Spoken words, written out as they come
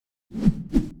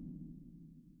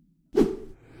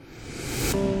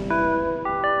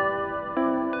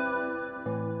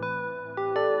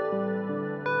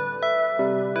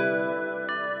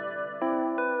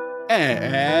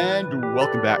And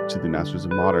welcome back to the Masters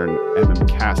of Modern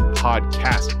MMCast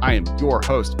podcast. I am your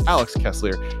host, Alex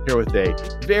Kessler, here with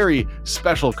a very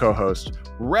special co-host,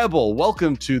 Rebel.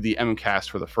 Welcome to the MMCast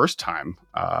for the first time.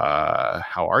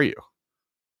 How are you?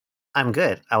 I'm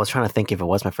good. I was trying to think if it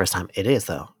was my first time. It is,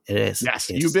 though. It is. Yes,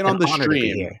 It's you've been on the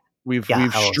stream. We've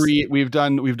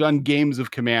done games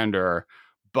of Commander,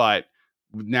 but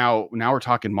now we're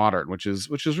talking Modern, which is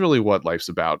really what life's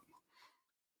about.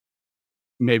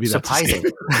 Maybe that's surprising.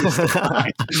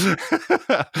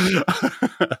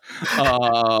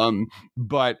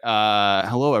 But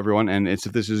hello everyone, and if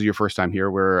this is your first time here,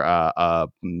 we're a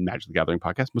Magic the Gathering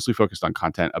podcast, mostly focused on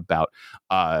content about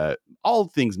all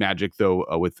things Magic, though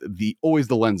with always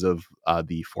the lens of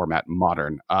the format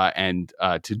Modern. And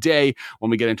today,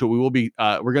 when we get into it, we will be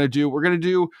we're gonna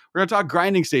talk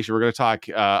Grinding Station. We're gonna talk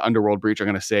Underworld Breach. I'm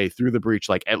gonna say Through the Breach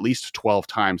like at least 12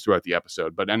 times throughout the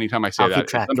episode. But anytime I say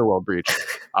it's Underworld Breach.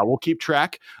 We'll keep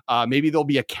track. Maybe there'll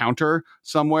be a counter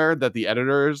somewhere that the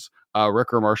editors,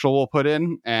 Rick or Marshall, will put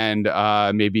in. And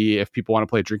maybe if people want to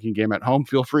play a drinking game at home,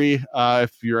 feel free.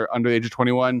 If you're under the age of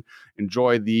 21,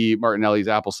 enjoy the Martinelli's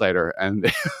apple cider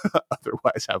and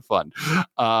otherwise have fun.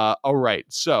 All right.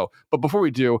 So, but before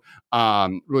we do,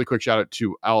 really quick shout out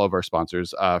to all of our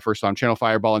sponsors. First on Channel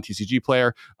Fireball and TCG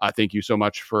Player. Thank you so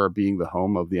much for being the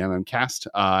home of the MMCast.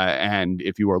 And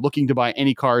if you are looking to buy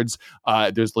any cards,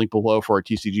 there's a link below for a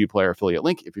TCG Player affiliate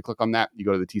link. If you click on that, you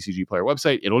go to the TCG Player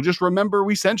website. It'll just remember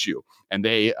we sent you, and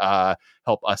they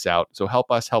help us out. So help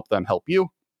us, help them, help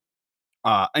you.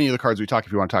 Any of the cards we talk,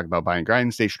 if you want to talk about buying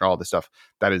Grinding Station or all this stuff,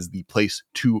 that is the place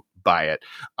to buy it.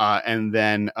 And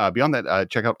then beyond that,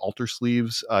 check out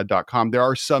altersleeves.com. There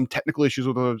are some technical issues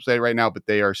with the website right now, but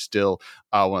they are still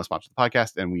one of the sponsors of the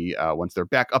podcast. And we once they're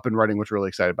back up and running, which we're really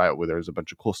excited about, where there's a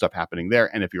bunch of cool stuff happening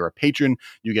there. And if you're a patron,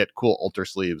 you get cool Alter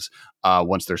Sleeves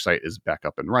once their site is back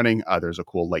up and running. There's a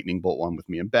cool lightning bolt one with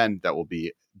me and Ben that will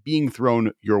be being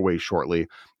thrown your way shortly.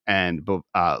 And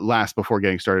last, before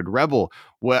getting started, Rebel,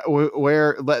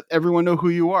 where let everyone know who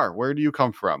you are. Where do you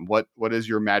come from? What is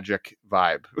your magic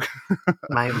vibe?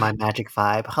 my magic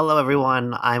vibe. Hello,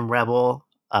 everyone. I'm Rebel.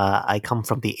 I come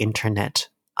from the internet.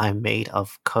 I'm made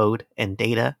of code and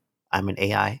data. I'm an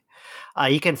AI.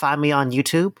 You can find me on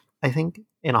YouTube, I think,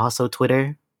 and also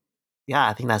Twitter. Yeah,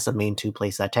 I think that's the main two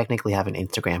places. I technically have an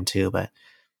Instagram too, but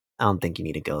I don't think you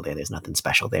need to go there. There's nothing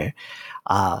special there.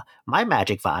 My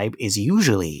magic vibe is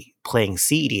usually playing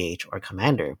CEDH or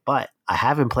Commander, but I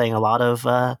have been playing a lot of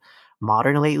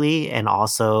Modern lately, and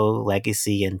also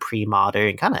Legacy and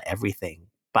pre-Modern, kind of everything.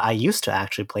 But I used to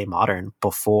actually play Modern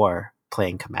before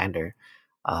playing Commander.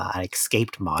 I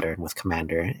escaped Modern with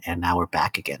Commander, and now we're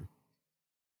back again.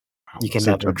 You can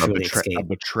never truly escape. A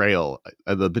betrayal.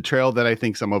 The betrayal that I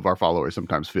think some of our followers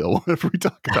sometimes feel whenever we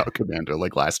talk about Commander,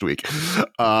 like last week.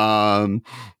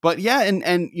 But yeah,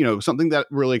 and you know, something that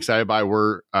we're really excited by,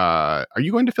 are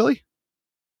you going to Philly?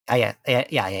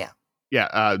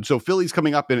 Yeah. So Philly's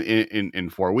coming up in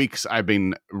 4 weeks. I've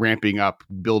been ramping up,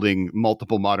 building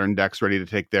multiple Modern decks ready to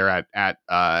take there at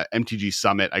MTG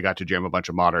Summit. I got to jam a bunch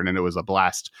of Modern, and it was a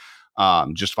blast,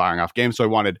 just firing off games. So I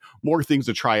wanted more things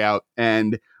to try out,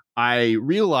 and I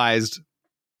realized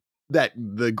that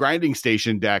the Grinding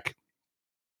Station deck,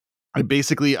 I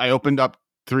opened up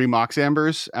 3 Mox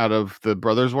Ambers out of the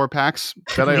Brothers War packs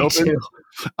that I opened.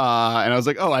 And I was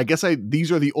like, oh, I guess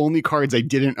these are the only cards I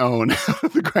didn't own out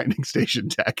of the Grinding Station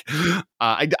deck.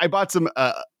 I bought some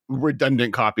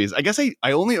redundant copies. I guess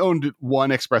I only owned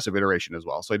one expressive iteration as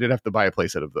well, so I did have to buy a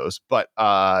playset of those. But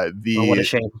what a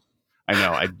shame. I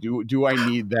know. I do. I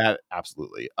need that?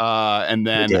 Absolutely. And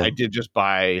then I did just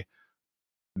buy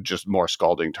just more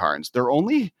Scalding Tarns. They're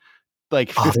only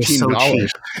like $15.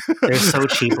 They're so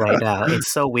cheap right now.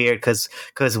 It's so weird because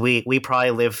we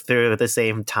probably lived through the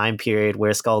same time period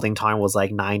where Scalding Tarn was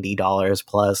like $90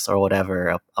 plus or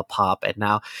whatever a pop, and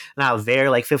now they're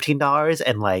like $15,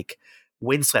 and like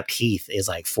Windswept Heath is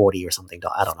like $40 or something.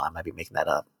 I don't know. I might be making that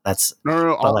up. That's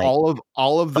no. All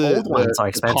of the old ones are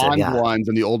expensive. The ones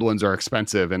and the old ones are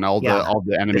expensive, and all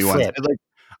the enemy ones.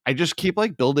 I just keep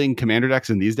like building Commander decks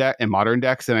in these and Modern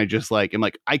decks, and I just like am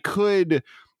like I could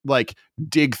like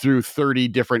dig through 30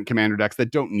 different Commander decks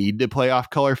that don't need to play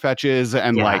off color fetches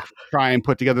and like try and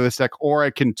put together this deck, or I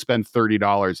can spend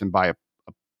 $30 and buy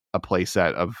a play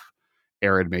set of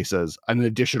Arid Mesas, an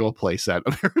additional play set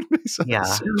of Arid Mesas. Yeah.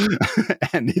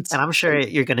 and I'm sure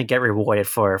you're going to get rewarded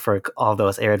for all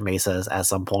those Arid Mesas at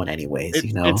some point anyways.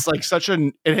 It's like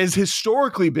it has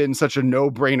historically been such a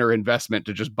no-brainer investment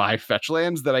to just buy fetch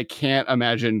lands that I can't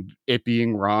imagine it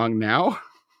being wrong now.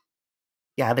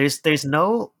 Yeah, I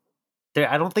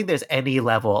don't think there's any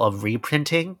level of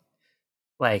reprinting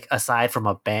like aside from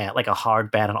a ban, like a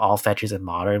hard ban on all fetches in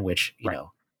modern, which Right.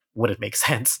 wouldn't make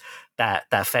sense. That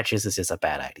fetches is just a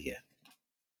bad idea.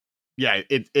 Yeah,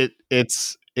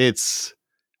 it's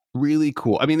really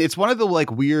cool. I mean, it's one of the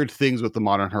like weird things with the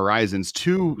Modern Horizons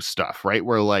 2 stuff, right?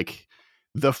 Where like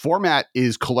the format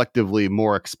is collectively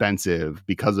more expensive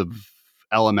because of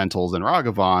elementals and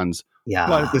Ragavans, but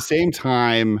at Yeah, the same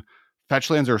time,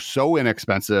 fetchlands are so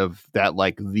inexpensive that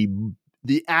like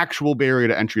the actual barrier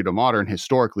to entry to modern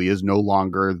historically is no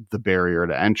longer the barrier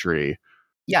to entry.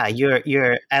 yeah.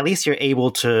 You're at least you're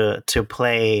able to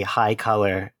play high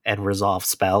color and resolve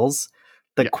spells.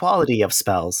 The Yeah. quality of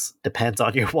spells depends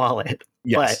on your wallet, but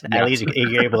Yes. at Yes. least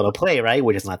you're able to play, right?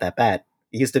 Which is not that bad.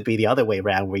 It used to be the other way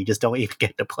around where you just don't even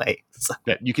get to play. So,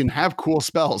 That you can have cool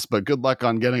spells, but good luck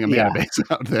on getting a mana yeah. base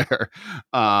out there.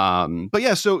 But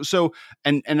yeah, so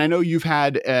and I know you've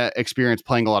had experience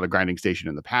playing a lot of Grinding Station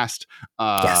in the past.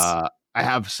 Yes. I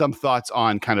have some thoughts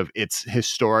on kind of its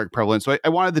historic prevalence. So I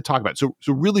wanted to talk about it.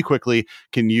 So really quickly,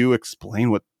 can you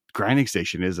explain what Grinding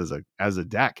Station is as a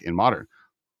deck in modern?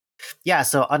 Yeah,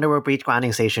 so Underworld Breach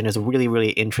Grinding Station is a really,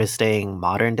 really interesting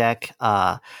modern deck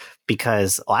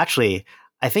because, well, actually,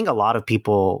 I think a lot of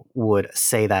people would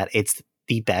say that it's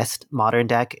the best modern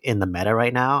deck in the meta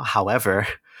right now. However,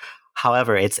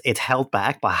 it's held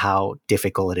back by how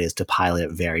difficult it is to pilot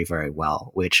it very, very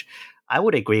well, which I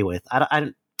would agree with.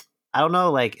 I don't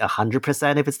know like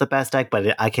 100% if it's the best deck,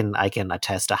 but I can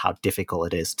attest to how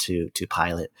difficult it is to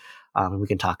pilot. And we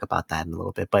can talk about that in a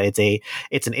little bit. But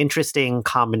it's an interesting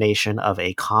combination of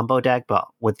a combo deck, but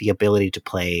with the ability to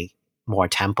play more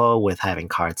tempo with having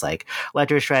cards like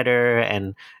Ledger Shredder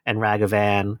and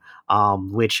Ragavan,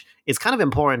 which is kind of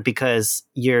important because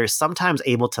you're sometimes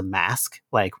able to mask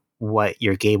like what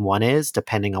your game one is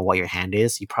depending on what your hand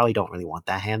is. You probably don't really want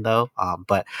that hand though,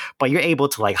 but you're able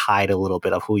to like hide a little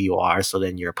bit of who you are, so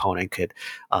then your opponent could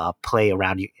play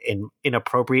around you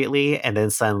inappropriately, and then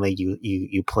suddenly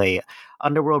you play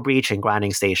Underworld Breach and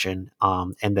Grinding Station,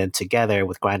 and then together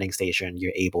with Grinding Station,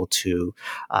 you're able to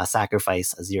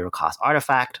sacrifice a zero cost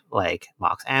artifact like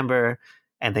Mox Amber,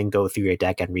 and then go through your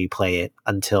deck and replay it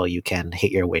until you can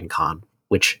hit your win con,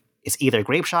 which is either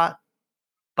Grape Shot,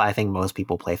 but I think most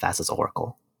people play Thassa's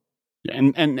Oracle.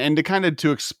 And to kind of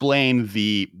to explain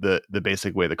the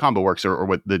basic way the combo works or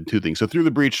what the two things. So through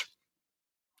the breach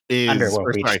is Underworld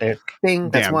or Breach. sorry, There, ding.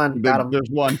 That's damn, one. Got him. there's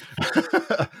one.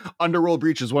 Underworld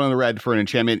Breach is one in the red for an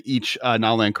enchantment. Each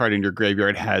non-land card in your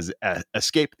graveyard has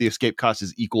escape. The escape cost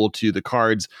is equal to the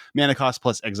card's mana cost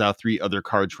plus exile 3 other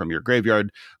cards from your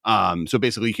graveyard. So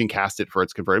basically, you can cast it for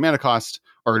its converted mana cost,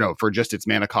 or no, for just its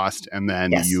mana cost, and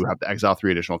then Yes. you have to exile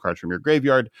 3 additional cards from your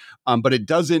graveyard. But it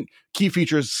doesn't key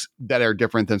features that are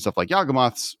different than stuff like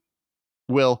Yawgmoth's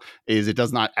will is it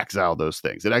does not exile those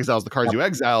things. It exiles the cards you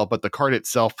exile, but the card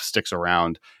itself sticks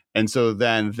around. And so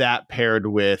then that paired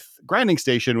with Grinding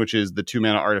Station, which is the 2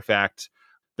 mana artifact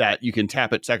that you can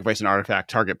tap it, sacrifice an artifact,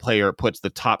 target player puts the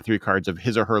top 3 cards of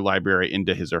his or her library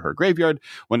into his or her graveyard.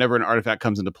 Whenever an artifact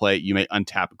comes into play, you may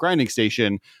untap Grinding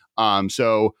Station.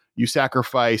 So you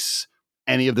sacrifice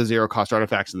any of the zero cost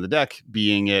artifacts in the deck,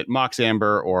 being it Mox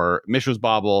Amber or Mishra's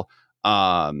Bauble,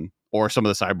 or some of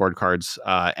the sideboard cards,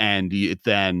 and it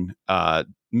then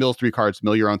mill 3 cards,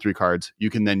 mill your own 3 cards. You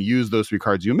can then use those 3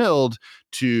 cards you milled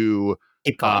to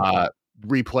Keep going.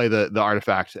 replay the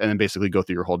artifact, and then basically go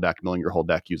through your whole deck, milling your whole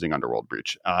deck using Underworld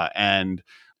Breach. And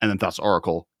then thus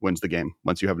Oracle wins the game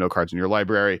once you have no cards in your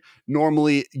library.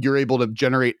 Normally, you're able to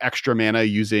generate extra mana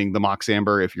using the Mox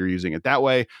Amber if you're using it that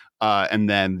way, and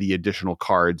then the additional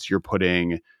cards you're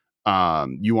putting.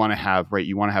 You want to have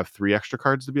 3 extra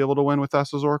cards to be able to win with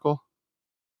Thassa's Oracle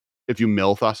if you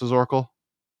mill Thassa's Oracle.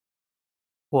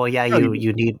 Well, yeah, No,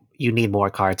 you need more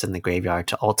cards in the graveyard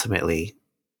to ultimately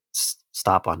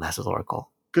stop on Thassa's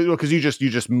Oracle. because you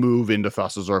just move into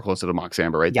Thassa's Oracle instead of Mox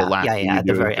Amber, right? The Yeah, last yeah, thing yeah. you At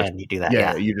the do is very just end, you do that.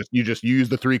 yeah, Yeah. you just use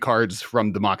the 3 cards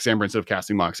from the Mox Amber instead of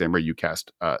casting Mox Amber. You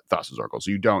cast Thassa's Oracle,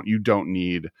 so you don't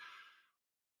need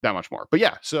that much more. But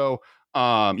yeah, so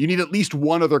you need at least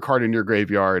one other card in your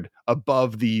graveyard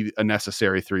above the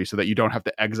necessary 3, so that you don't have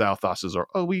to exile Thassa's or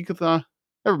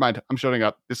never mind. I'm shutting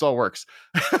up. This all works.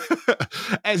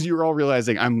 As you're all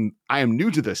realizing, I am new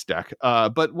to this deck.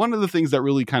 But one of the things that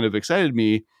really kind of excited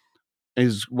me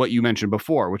is what you mentioned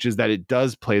before, which is that it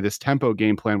does play this tempo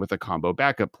game plan with a combo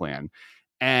backup plan.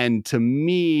 And to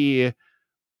me,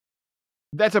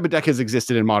 that type of deck has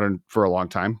existed in modern for a long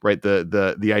time, right?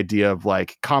 The idea of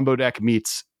like combo deck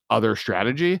meets other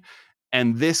strategy.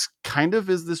 And this kind of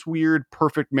is this weird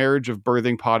perfect marriage of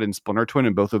Birthing Pod and Splinter Twin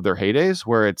in both of their heydays,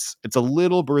 where it's a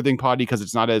little Birthing Pod because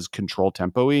it's not as control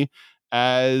tempo-y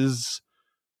as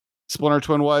Splinter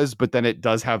Twin was, but then it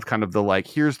does have kind of the like,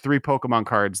 here's 3 Pokemon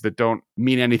cards that don't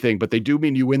mean anything, but they do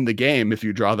mean you win the game if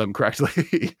you draw them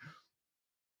correctly.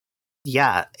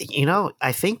 Yeah,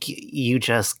 I think you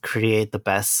just create the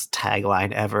best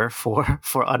tagline ever for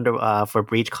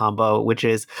Breach Combo, which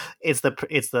is it's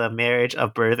the marriage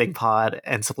of Birthing Pod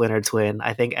and Splinter Twin.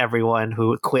 I think everyone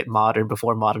who quit Modern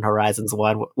before Modern Horizons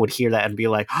 1 would hear that and be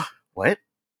like, "What?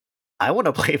 I want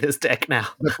to play this deck now."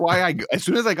 That's why as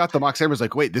soon as I got the Mox, I was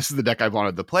like, wait, this is the deck I've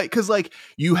wanted to play. Cause like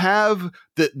you have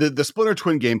the Splinter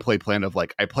Twin gameplay plan of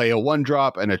like, I play a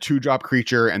 1-drop and a 2-drop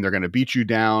creature and they're going to beat you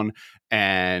down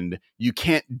and you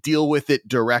can't deal with it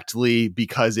directly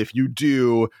because if you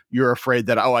do, you're afraid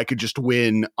that, I could just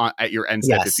win at your end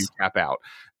step if you tap out.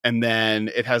 And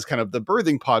then it has kind of the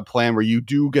Birthing Pod plan where you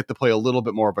do get to play a little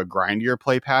bit more of a grindier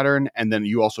play pattern. And then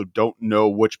you also don't know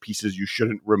which pieces you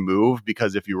shouldn't remove,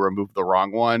 because if you remove the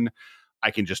wrong one,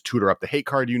 I can just tutor up the hate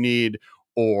card you need,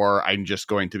 or I'm just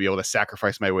going to be able to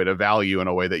sacrifice my way to value in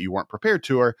a way that you weren't prepared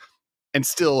to. And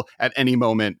still at any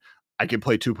moment, I can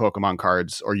play 2 Pokemon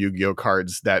cards or Yu-Gi-Oh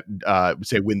cards that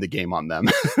say win the game on them.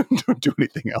 Don't do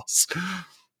anything else.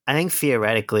 I think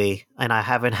theoretically, and I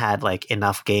haven't had like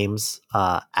enough games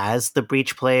as the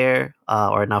Breach player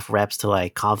or enough reps to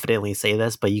like confidently say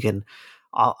this, but you can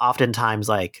oftentimes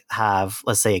like have,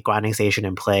 let's say, a grinding station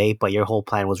in play, but your whole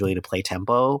plan was really to play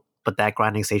tempo. But that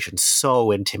grinding station's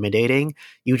so intimidating,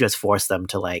 you just force them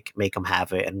to like make them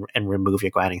have it and remove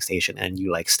your grinding station, and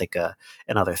you like stick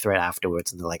another threat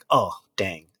afterwards, and they're like, oh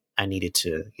dang, I needed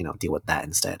to deal with that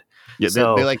instead. Yeah,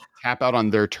 they like tap out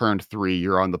on their turn 3.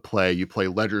 You're on the play. You play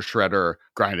Ledger Shredder,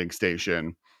 Grinding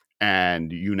Station,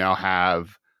 and you now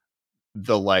have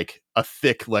the like a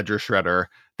thick Ledger Shredder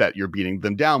that you're beating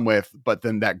them down with. But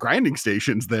then that Grinding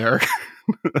Station's there.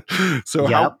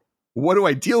 So what do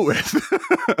I deal with?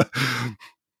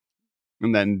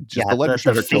 And then just the Ledger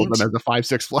Shredder killed them as a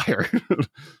 5/6 flyer.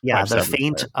 Yeah, the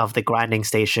feint of the Grinding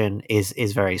Station is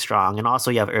very strong. And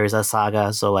also you have Urza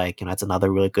Saga, so like, that's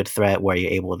another really good threat where you're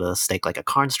able to stake like a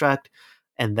construct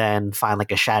and then find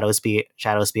like a Shadow Spear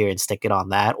and stick it on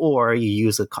that, or you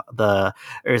use the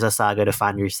Urza Saga to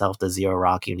find yourself the 0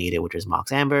 rock you needed, which is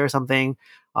Mox Amber or something.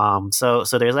 So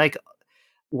there's like,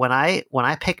 when I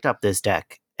picked up this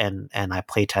deck and I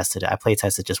play tested it. I play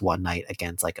tested just one night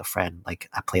against like a friend. Like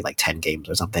I played like 10 games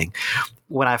or something.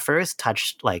 When I first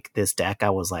touched like this deck, I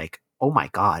was like, oh my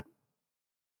God,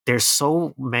 there's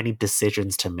so many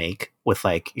decisions to make with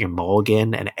like your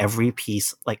mulligan, and every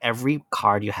piece, like every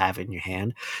card you have in your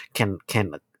hand can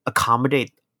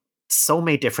accommodate so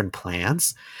many different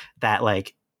plans that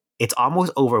like it's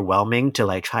almost overwhelming to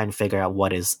like try and figure out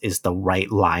what is the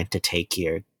right line to take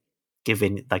here,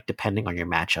 given like depending on your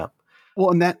matchup.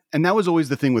 Well, and that was always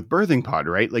the thing with Birthing Pod,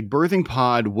 right? Like Birthing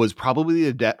Pod was probably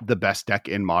the best deck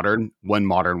in Modern when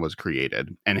Modern was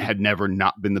created, and had never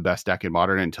not been the best deck in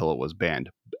Modern until it was banned,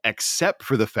 except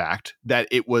for the fact that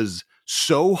it was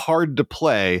so hard to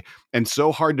play and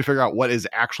so hard to figure out what is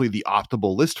actually the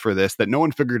optimal list for this, that no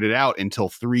one figured it out until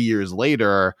 3 years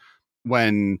later,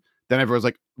 when then everyone's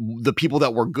like, the people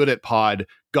that were good at Pod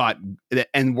got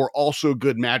and were also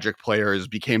good Magic players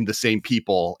became the same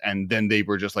people, and then they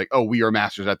were just like, oh, we are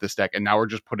masters at this deck, and now we're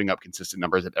just putting up consistent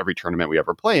numbers at every tournament we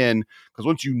ever play in, because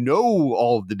once you know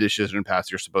all of the decision paths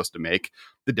you're supposed to make,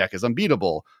 the deck is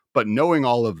unbeatable. But knowing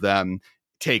all of them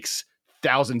takes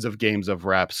thousands of games of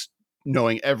reps,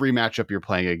 knowing every matchup you're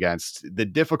playing against. The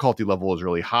difficulty level is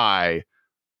really high,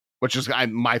 which is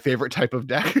my favorite type of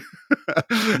deck.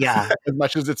 Yeah. As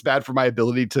much as it's bad for my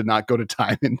ability to not go to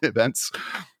time in events.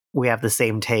 We have the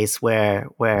same taste where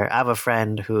I have a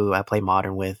friend who I play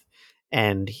Modern with,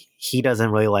 and he doesn't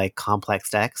really like complex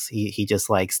decks. He just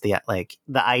likes the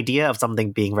idea of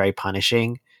something being very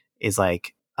punishing is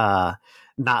like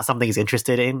not something he's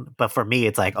interested in. But for me,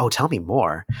 it's like, oh, tell me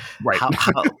more. Right. How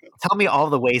tell me all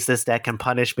the ways this deck can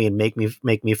punish me and make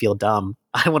me feel dumb.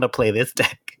 I want to play this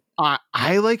deck. I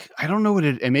don't know what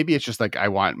it, and maybe it's just like I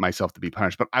want myself to be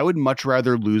punished, but I would much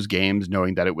rather lose games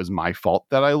knowing that it was my fault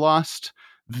that I lost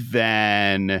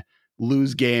than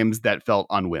lose games that felt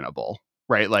unwinnable.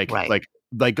 Right. Like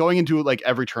going into like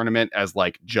every tournament as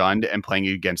like Jund and playing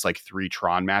against like 3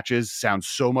 Tron matches sounds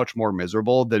so much more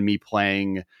miserable than me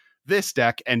playing this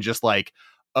deck and just like,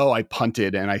 oh, I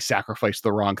punted and I sacrificed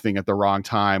the wrong thing at the wrong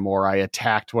time, or I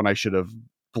attacked when I should have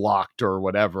blocked or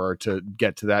whatever to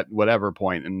get to that whatever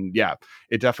point. And yeah,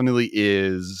 it definitely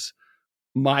is.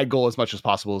 My goal as much as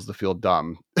possible is to feel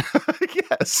dumb.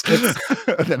 Yes.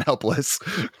 Than helpless.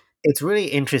 It's really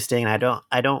interesting. I don't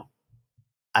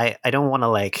want to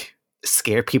like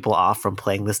scare people off from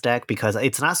playing this deck, because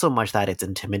it's not so much that it's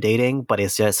intimidating, but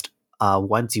it's just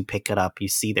once you pick it up, you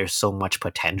see there's so much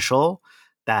potential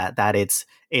that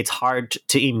it's hard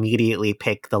to immediately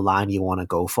pick the line you want to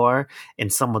go for.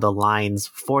 And some of the lines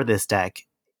for this deck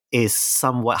is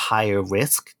somewhat higher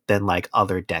risk than like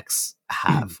other decks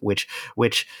have, which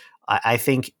I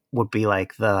think would be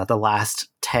like the last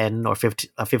 10 or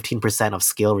 15% of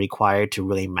skill required to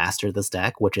really master this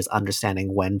deck, which is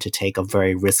understanding when to take a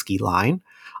very risky line,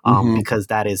 because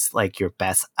that is like your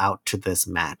best out to this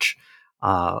match.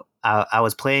 I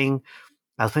was playing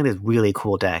this really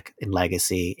cool deck in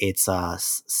Legacy. It's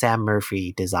Sam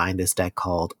Murphy designed this deck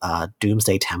called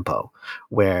Doomsday Tempo,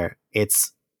 where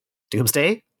it's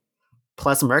Doomsday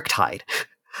plus Murktide.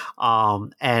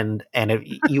 And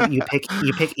if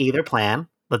you pick either plan.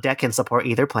 The deck can support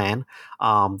either plan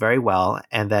very well,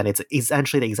 and then it's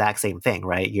essentially the exact same thing,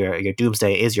 right? Your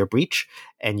Doomsday is your Breach,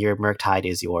 and your Murktide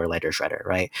is your Ledger Shredder,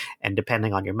 right? And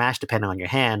depending on your match, depending on your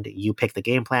hand, you pick the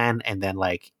game plan, and then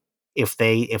like if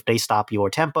they stop your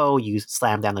tempo, you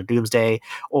slam down the Doomsday,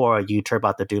 or you turb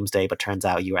out the Doomsday, but turns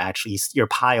out your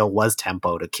pile was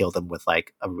tempo to kill them with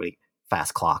like a really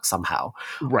fast clock somehow,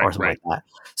 Right, or something right. like that.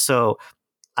 So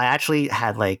I actually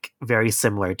had like very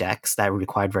similar decks that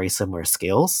required very similar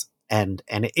skills, and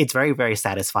it's very very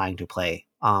satisfying to play.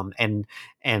 And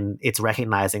it's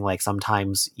recognizing like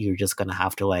sometimes you're just gonna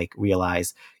have to like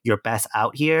realize your best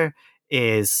out here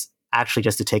is actually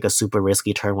just to take a super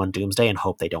risky turn one Doomsday and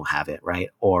hope they don't have it, right?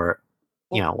 Or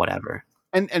Well, whatever.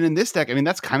 And in this deck, I mean,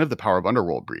 that's kind of the power of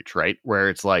Underworld Breach, right? Where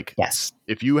it's like, Yes.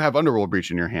 if you have Underworld Breach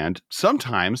in your hand,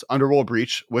 sometimes Underworld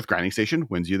Breach with Grinding Station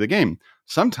wins you the game.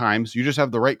 Sometimes you just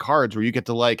have the right cards where you get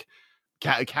to like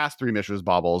cast 3 Mishra's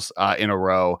Baubles in a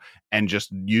row and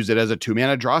just use it as a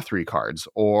 2-mana draw 3 cards,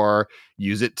 or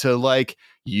use it to like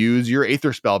use your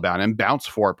Aether Spellbound and bounce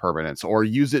 4 permanents, or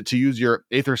use it to use your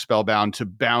Aether Spellbound to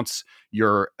bounce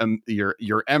your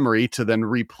Emery to then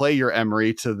replay your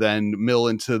Emery to then mill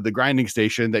into the Grinding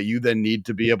Station that you then need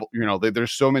to be able,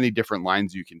 there's so many different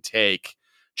lines you can take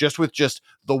just with just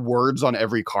the words on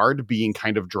every card being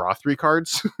kind of draw 3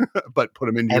 cards, but put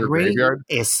them into your Emery graveyard.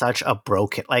 is such a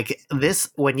broken like this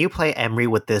when you play Emery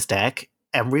with this deck.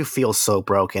 Emery feels so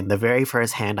broken. The very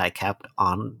first hand I kept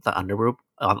on the Undergroup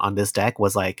on this deck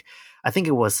was like, I think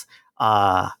it was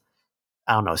I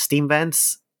don't know, Steam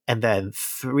Vents, and then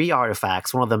 3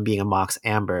 artifacts, one of them being a Mox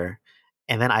Amber.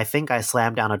 And then I think I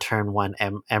slammed down a turn 1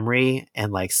 Emery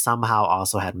and like somehow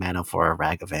also had mana for a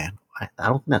Ragavan. I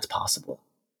don't think that's possible.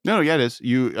 No, yeah, it is.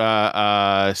 You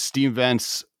Steam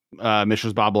Vents,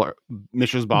 Mishra's Bauble,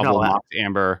 No, Mox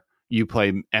Amber. You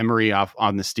play Emery off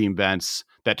on the Steam Vents.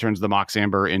 That turns the Mox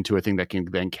Amber into a thing that can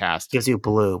then cast. gives you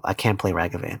blue. I can't play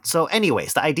Ragavan. So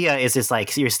anyways, the idea is just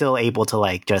like you're still able to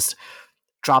like just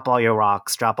drop all your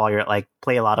rocks, drop all your like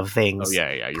play a lot of things. Oh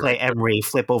yeah, play right. Emery,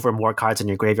 flip over more cards in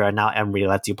your graveyard. Now Emery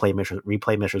lets you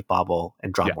replay Mishra's Bauble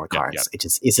and draw more cards. Yeah.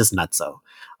 It's just nutso,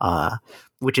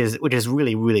 which is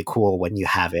really really cool when you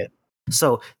have it.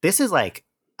 So this is like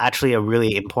actually a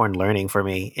really important learning for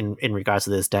me in regards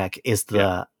to this deck is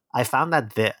I found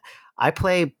that I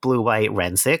play blue white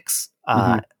Ren 6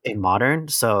 in modern,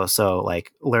 so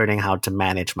like learning how to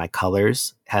manage my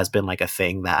colors has been like a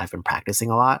thing that I've been practicing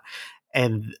a lot.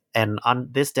 And on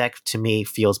this deck to me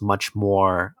feels much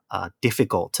more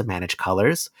difficult to manage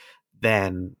colors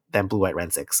than blue white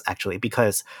Ren 6 actually,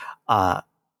 because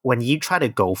when you try to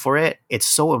go for it, it's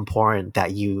so important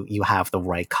that you have the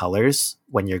right colors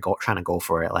when you're trying to go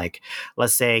for it. Like,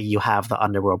 let's say you have the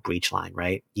Underworld Breach line,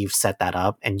 right? You've set that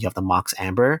up and you have the Mox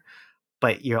Amber,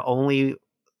 but your only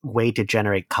way to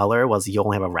generate color was you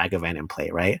only have a Ragavan in play,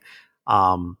 right?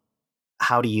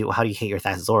 How do you hit your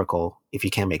Thassa's Oracle if you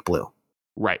can't make blue?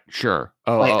 Right, sure.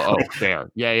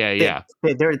 Fair. Yeah.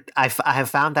 I have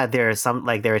found that there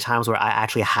are times where I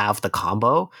actually have the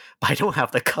combo, but I don't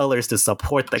have the colors to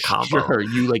support the combo. Sure,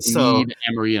 you need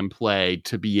Emery in play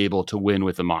to be able to win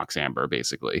with the Mox Amber,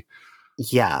 basically.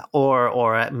 Yeah,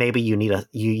 or maybe you need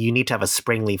to have a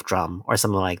Springleaf Drum or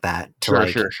something like that.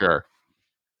 Sure.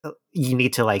 You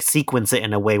need to like sequence it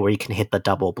in a way where you can hit the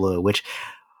double blue, which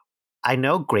I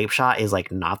know Grape Shot is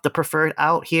like not the preferred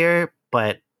out here,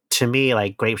 but to me,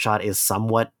 like Grape Shot is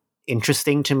somewhat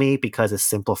interesting to me because it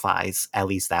simplifies at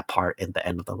least that part in the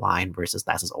end of the line versus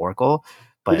Thassa's Oracle.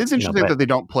 But it is interesting that they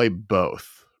don't play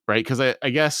both, right? Because I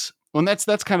guess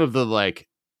that's kind of the like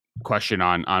question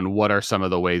on what are some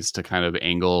of the ways to kind of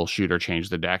angle, shoot, or change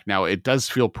the deck. Now it does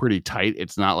feel pretty tight.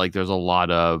 It's not like there's a lot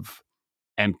of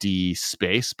empty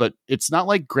space, but it's not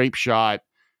like Grape Shot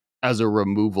as a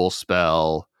removal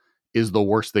spell is the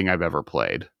worst thing I've ever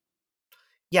played.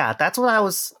 Yeah, that's what I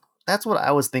was that's what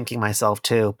I was thinking myself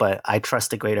too. But I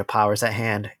trust the greater powers at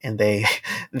hand, and they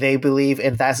they believe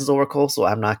in Thassa's Oracle, so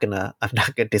I'm not gonna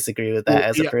disagree with that Well,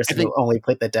 as a yeah, person who only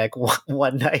played the deck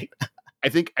one night. I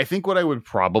think what I would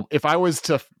probably, if I was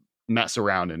to mess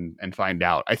around and find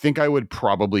out, I think I would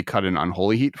probably cut an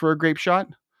Unholy Heat for a Grape Shot,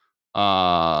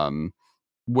 um,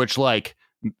 which like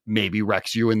maybe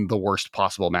wrecks you in the worst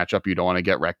possible matchup you don't want to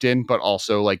get wrecked in, but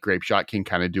also like Grape Shot can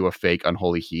kind of do a fake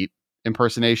Unholy Heat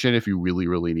impersonation if you really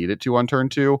really need it to on turn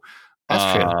two.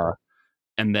 That's true. Uh,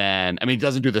 and then I mean, it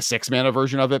doesn't do the 6 mana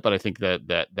version of it, but I think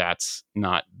that's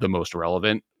not the most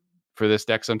relevant for this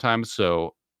deck sometimes.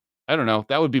 So I don't know.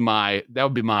 That would be my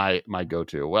go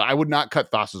to. Well, I would not cut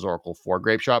Thassa's Oracle for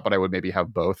Grape Shot, but I would maybe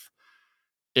have both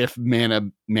if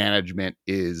mana management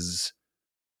is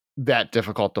that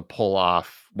difficult to pull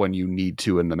off when you need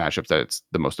to in the matchups that it's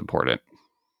the most important.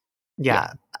 Yeah.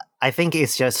 Yeah, I think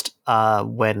it's just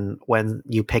when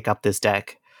you pick up this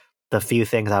deck, the few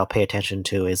things I'll pay attention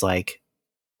to is like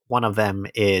one of them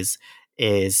is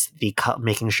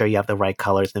making sure you have the right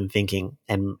colors and thinking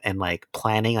and like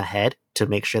planning ahead to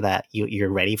make sure that you're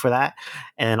ready for that,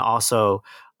 and then also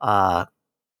uh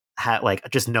like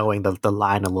just knowing the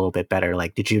line a little bit better.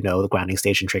 Like, did you know the grounding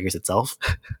station triggers itself?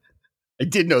 I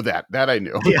did know that. That I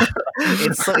knew. Yeah,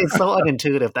 it's so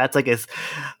unintuitive. That's like it's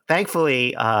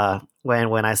thankfully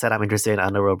when I said I'm interested in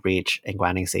Underworld Breach and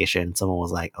Grinding Station, someone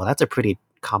was like, "Oh, that's a pretty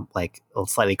like a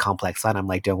slightly complex line." I'm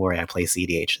like, "Don't worry, I play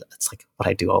CDH. That's like what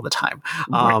I do all the time."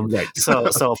 Right.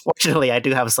 So fortunately, I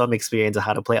do have some experience of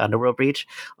how to play Underworld Breach.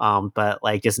 But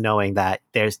like just knowing that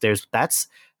there's that's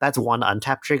one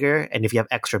untap trigger, and if you have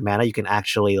extra mana, you can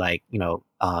actually like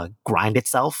grind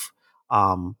itself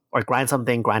or grind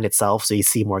something, grind itself, so you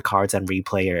see more cards and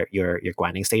replay your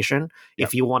grinding station. Yep.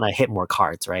 If you want to hit more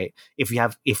cards, right? If you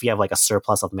have like a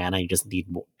surplus of mana, you just need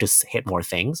just hit more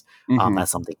things. Mhm.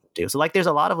 That's something to do. So like, there's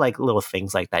a lot of like little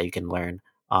things like that you can learn.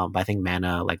 But I think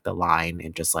mana, like the line,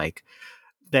 and just like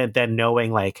then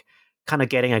knowing like kind of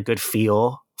getting a good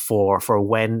feel for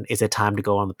when is it time to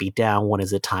go on the beat down, when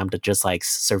is it time to just like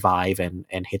survive and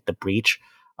hit the breach,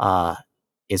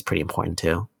 is pretty important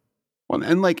too. Well,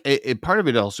 and like part of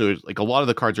it also is like a lot of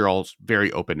the cards are all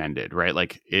very open ended, right?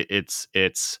 Like it's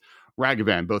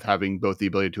Ragavan both having both the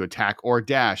ability to attack or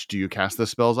dash. Do you cast the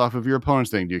spells off of your opponent's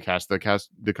thing? Do you cast the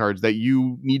cards that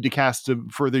you need to cast to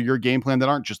further your game plan that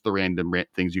aren't just the random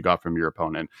things you got from your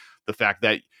opponent? The fact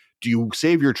that do you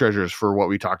save your treasures for what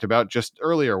we talked about just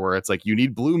earlier, where it's like you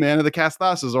need blue mana to cast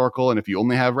Thassa's Oracle, and if you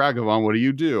only have Ragavan, what do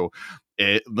you do?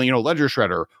 Ledger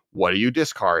Shredder, what do you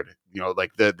discard?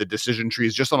 Like the decision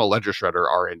trees just on a Ledger Shredder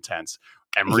are intense.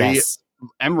 Emery, Yes.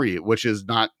 Emery, which is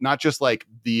not just like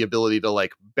the ability to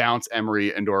like bounce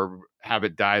Emery and or have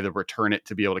it die to return it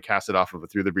to be able to cast it off of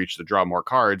it through the breach to draw more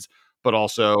cards, but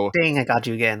also Dang, I got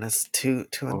you again. That's two.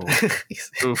 oh,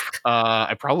 oof,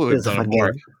 I probably would This have is a done it fun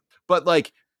more. game. But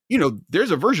like,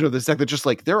 there's a version of this deck that just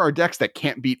like there are decks that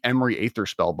can't beat Emery Aether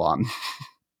Spellbomb.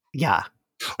 Yeah.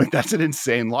 Like that's an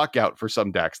insane lockout for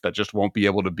some decks that just won't be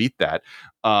able to beat that.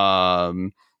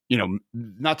 Not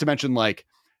to mention like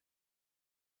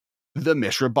the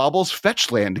Mishra Baubles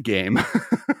Fetchland game.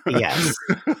 Yes.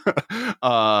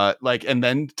 Like, and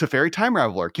then Teferi Time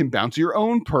Raveler can bounce your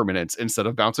own permanents instead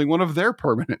of bouncing one of their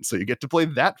permanents. So you get to play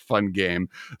that fun game.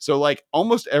 So like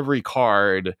almost every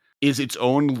card is its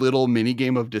own little mini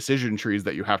game of decision trees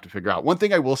that you have to figure out. One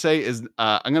thing I will say is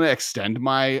I'm going to extend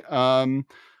my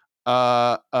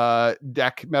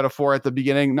deck metaphor at the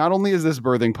beginning. Not only is this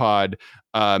Birthing Pod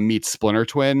meets Splinter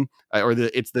Twin,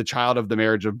 it's the child of the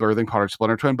marriage of Birthing Pod or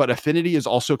Splinter Twin, but Affinity is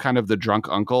also kind of the drunk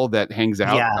uncle that hangs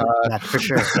out. Yeah, for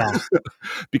sure. Yeah.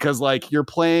 Because like you're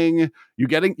getting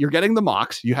the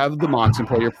mocks, you have the mocks in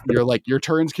play. You're like your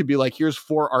turns could be like here's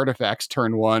 4 artifacts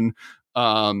turn 1.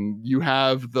 You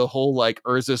have the whole like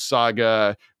Urza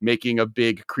Saga making a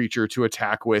big creature to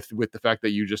attack with the fact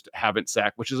that you just haven't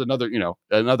sacked, which is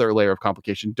another layer of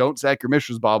complication. Don't sack your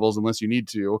Mishra's Baubles unless you need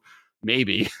to,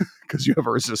 maybe because you have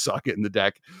Urza Saga in the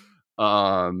deck.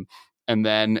 And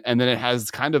then it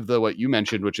has kind of the what you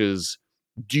mentioned, which is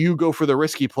do you go for the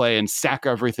risky play and sack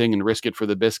everything and risk it for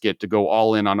the biscuit to go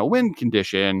all in on a win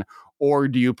condition, or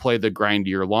do you play the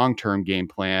grindier long-term game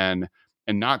plan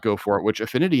and not go for it, which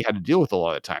Affinity had to deal with a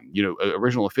lot of the time.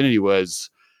 Original Affinity was,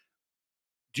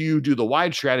 do you do the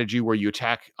wide strategy where you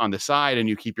attack on the side and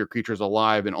you keep your creatures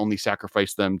alive and only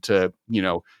sacrifice them to,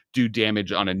 do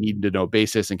damage on a need to know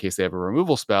basis in case they have a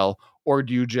removal spell? Or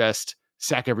do you just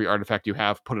sack every artifact you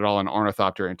have, put it all on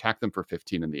Ornithopter and attack them for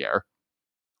 15 in the air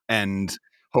and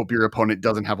hope your opponent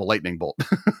doesn't have a lightning bolt?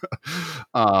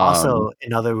 Also,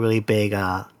 another really big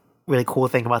really cool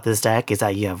thing about this deck is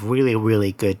that you have really,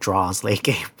 really good draws late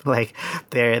game. Like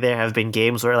there have been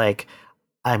games where like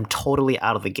I'm totally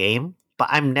out of the game, but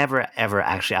I'm never ever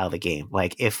actually out of the game.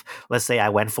 Like if let's say I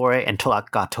went for it until I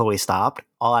got totally stopped,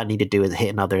 all I need to do is hit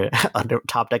another under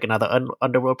top deck another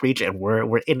underworld breach, and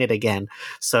we're in it again.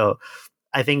 So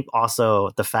I think also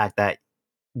the fact that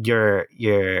your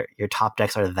top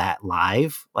decks are that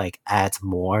live like adds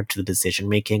more to the decision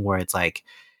making, where it's like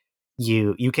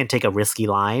you can take a risky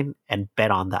line and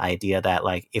bet on the idea that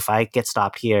like if I get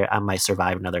stopped here, I might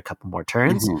survive another couple more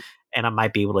turns, Mhm. and I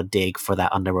might be able to dig for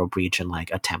that underworld breach and like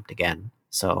attempt again.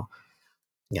 So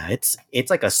yeah, it's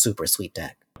like a super sweet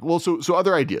deck. Well, so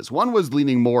other ideas. One was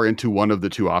leaning more into one of the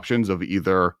two options of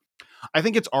either. I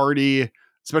think it's already,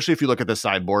 especially if you look at the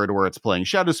sideboard where it's playing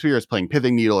Shadow Sphere, it's playing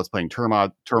Pithing Needle, it's playing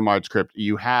Termod Script.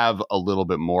 You have a little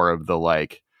bit more of the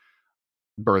like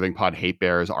Birthing Pod Hate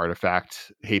Bears,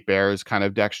 Artifact Hate Bears kind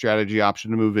of deck strategy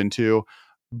option to move into.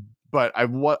 But I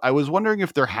was wondering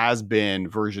if there has been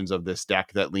versions of this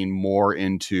deck that lean more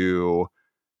into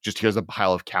just here's a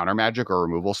pile of counter magic or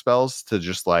removal spells to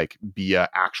just like be a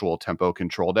actual tempo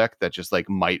control deck that just like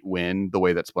might win the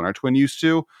way that Splinter Twin used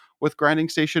to with Grinding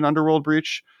Station Underworld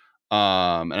Breach.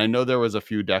 And I know there was a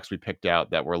few decks we picked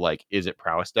out that were like, is it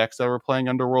prowess decks that were playing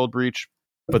Underworld Breach?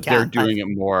 But they're Yeah, doing it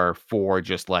more for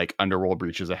just like Underworld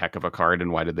Breach is a heck of a card,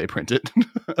 and why did they print it?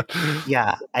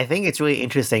 yeah, I think it's really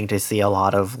interesting to see a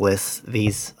lot of lists,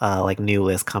 these like new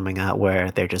lists coming out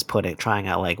where they're just trying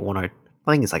out like one or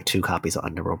I think it's like two copies of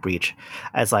Underworld Breach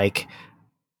as like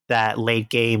that late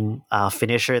game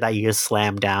finisher that you just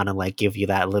slam down and like give you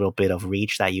that little bit of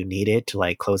reach that you needed to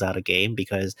like close out a game,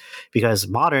 because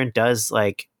modern does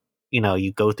like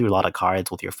you go through a lot of cards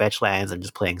with your fetch lands and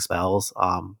just playing spells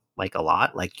like a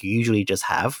lot. Like you usually just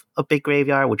have a big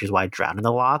graveyard, which is why Drown in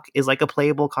the Lock is like a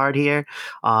playable card here.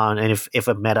 And if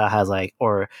a meta has like,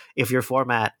 or if your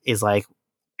format is like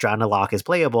Drown in the Lock is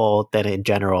playable, then in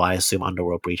general I assume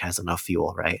Underworld Breach has enough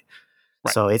fuel, right?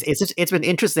 Right. So it's been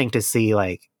interesting to see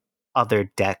like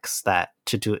other decks that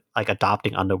to do like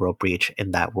adopting Underworld Breach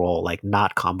in that role, like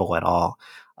not combo at all.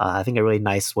 I think a really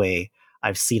nice way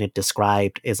I've seen it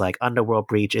described is like Underworld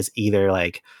Breach is either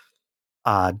like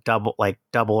double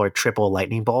or triple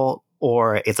lightning bolt,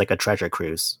 or it's like a treasure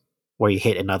cruise where you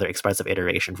hit another expressive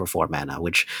iteration for 4 mana,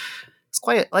 which is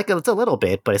quite like it's a little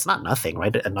bit, but it's not nothing,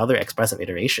 right? Another expressive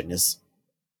iteration is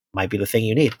might be the thing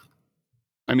you need.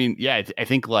 I mean, yeah, I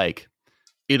think like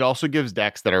it also gives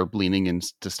decks that are leaning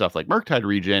into stuff like Murktide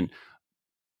Regent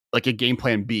like a game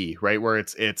plan B, right? Where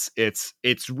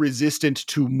it's resistant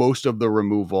to most of the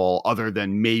removal other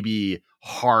than maybe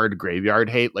hard graveyard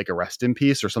hate, like a Rest in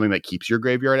Peace or something that keeps your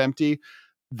graveyard empty.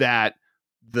 That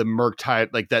the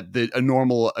Murktide, like that a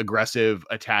normal aggressive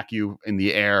attack you in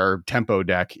the air tempo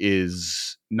deck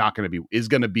is not going to be, is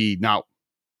going to be not,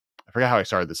 I forget how I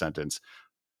started the sentence.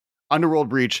 Underworld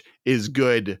Breach is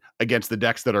good against the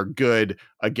decks that are good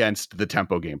against the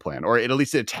tempo game plan, or at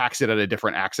least it attacks it at a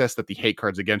different axis that the hate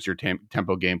cards against your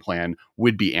tempo game plan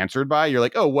would be answered by. You're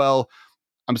like, oh, well,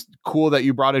 I'm cool that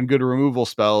you brought in good removal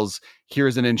spells.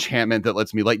 Here's an enchantment that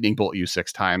lets me lightning bolt you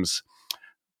 6 times.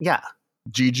 Yeah.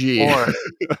 GG.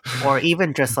 Or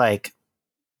even just like,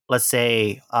 let's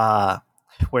say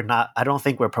we're not, I don't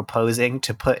think we're proposing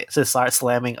to start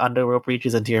slamming Underworld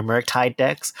Breaches into your Murktide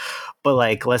decks, but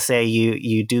like let's say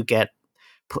you do get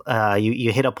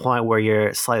you hit a point where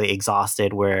you're slightly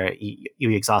exhausted, where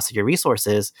you exhausted your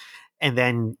resources, and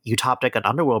then you top deck an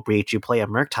Underworld Breach, you play a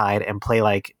Murktide and play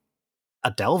like a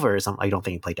Delver or something. I don't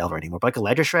think you play Delver anymore, but like a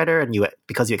Ledger Shredder, and you,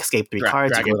 because you escape 3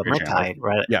 cards, you Dragon go to the Fish Handler. Murktide,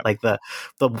 right? Yeah. Like the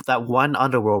that one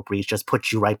Underworld Breach just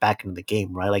puts you right back into the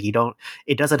game, right? Like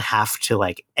it doesn't have to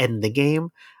like end the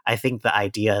game. I think the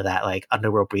idea that like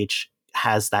Underworld Breach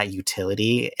has that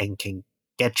utility and can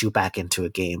get you back into a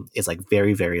game is like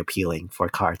very, very appealing for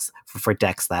cards for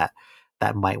decks that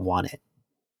might want it.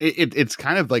 It's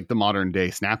kind of like the modern day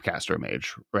Snapcaster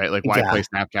Mage, right? Like, why Yeah, play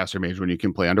Snapcaster Mage when you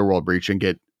can play Underworld Breach and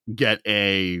get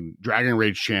a Dragon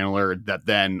Rage channeler that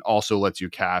then also lets you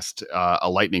cast a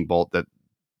Lightning Bolt that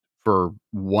for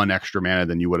 1 extra mana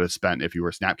than you would have spent if you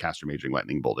were Snapcaster Maging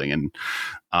Lightning Bolting. And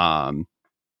I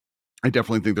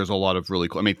definitely think there's a lot of really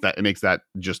cool. I mean, it makes that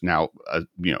just now a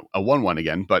 1/1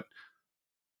 again, but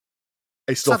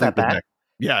I it's still not think that the bad. deck.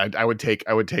 Yeah, I would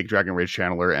take Dragon Rage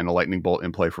Channeler and a Lightning Bolt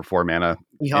in play for 4 mana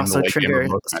You in the also late game of trigger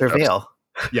most matchups. Surveil.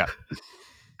 Yeah,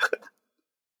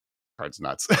 card's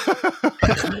nuts.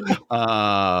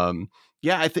 um,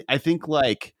 yeah, I think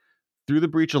like Through the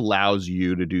Breach allows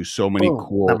you to do so many Boom,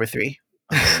 cool. number 3.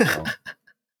 Oh no,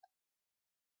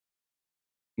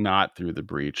 not Through the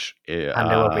Breach.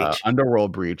 Underworld Breach.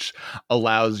 Underworld Breach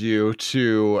allows you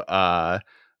to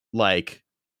like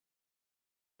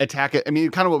attack it. I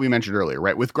mean, kind of what we mentioned earlier,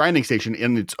 right? With Grinding Station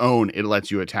in its own, it lets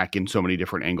you attack in so many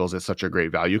different angles. It's such a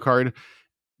great value card.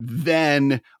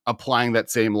 Then applying that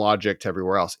same logic to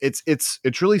everywhere else, it's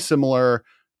really similar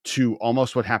to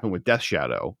almost what happened with Death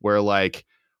Shadow, where like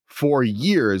for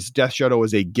years, Death Shadow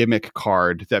was a gimmick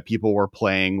card that people were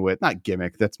playing with. Not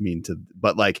gimmick, that's mean to,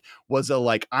 but like was a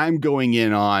like, I'm going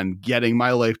in on getting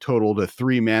my life total to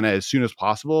 3 mana as soon as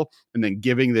possible, and then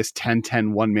giving this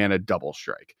 10/10 1 mana double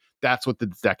strike. That's what the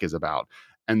deck is about.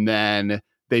 And then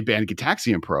they banned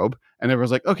Gitaxian Probe, and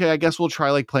everyone's like, okay, I guess we'll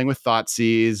try like playing with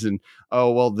Thoughtseize, and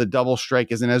oh well, the double strike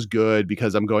isn't as good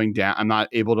because I'm going down. I'm not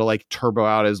able to like turbo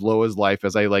out as low as life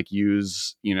as I like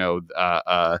use,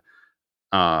 the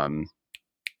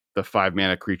 5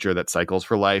 mana creature that cycles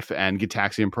for life and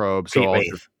Gitaxian Probe. So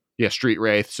Street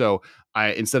Wraith. So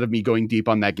I, instead of me going deep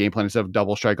on that game plan, instead of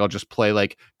double strike, I'll just play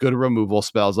like good removal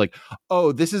spells. Like,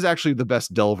 oh, this is actually the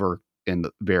best Delver in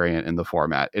the variant in the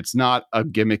format. It's not a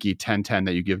gimmicky 10/10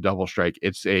 that you give double strike.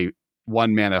 It's a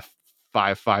 1 mana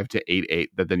 5/5 to 8/8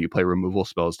 that then you play removal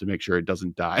spells to make sure it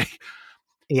doesn't die.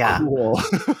 Yeah. Cool.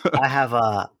 I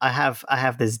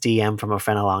have this DM from a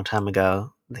friend a long time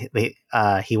ago.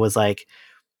 He was like,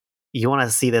 you want to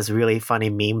see this really funny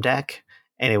meme deck?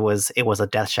 And it was a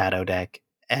Death Shadow deck.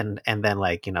 And then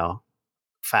like,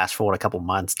 fast forward a couple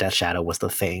months, Death Shadow was the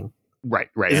thing. Right.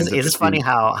 It's just funny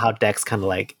how decks kind of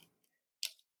like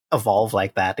evolve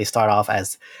like that. They start off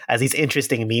as these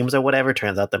interesting memes or whatever.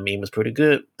 Turns out the meme is pretty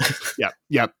good.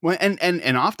 Yeah. Well,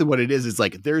 and often what it is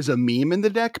like there's a meme in the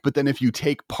deck, but then if you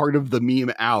take part of the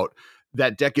meme out,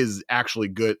 that deck is actually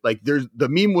good. Like the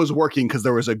meme was working because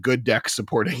there was a good deck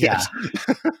supporting it.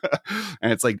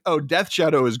 And it's like, oh, Death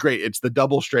Shadow is great. It's the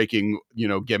double striking,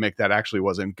 gimmick that actually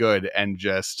wasn't good. And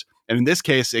in this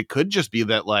case, it could just be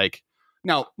that like,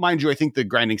 now, mind you, I think the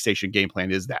Grinding Station game plan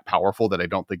is that powerful that I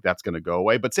don't think that's going to go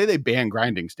away. But say they ban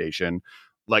Grinding Station,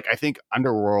 like I think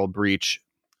Underworld Breach,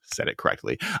 said it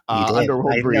correctly.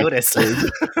 Underworld Breach noticed.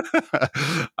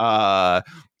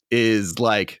 is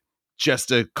like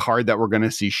just a card that we're going to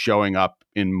see showing up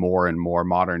in more and more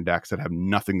modern decks that have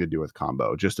nothing to do with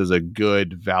combo, just as a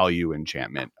good value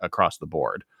enchantment across the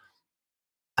board.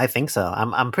 I think so.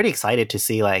 I'm pretty excited to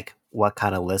see like what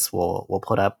kind of lists we'll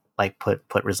put up, like put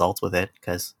results with it,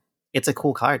 because it's a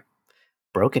cool card.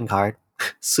 Broken card.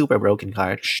 Super broken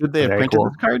card. Should they have printed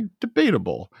this card?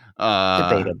 Debatable.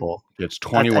 Debatable. It's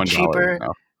 $21 cheaper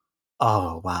now.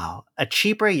 Oh wow. A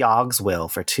cheaper Yogg's Will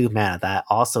for 2 mana that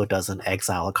also doesn't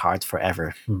exile cards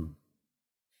forever.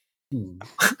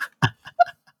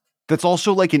 That's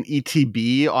also like an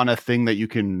ETB on a thing that you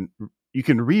can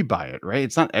rebuy it, right?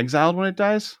 It's not exiled when it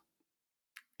dies.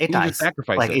 It dies.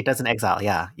 Sacrifice like it doesn't exile.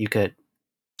 Yeah, you could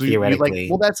theoretically.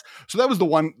 That was the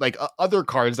one like other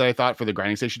cards that I thought for the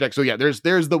Grinding Station deck. So yeah, there's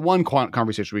the one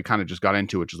conversation we kind of just got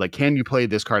into, which is like, can you play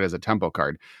this card as a tempo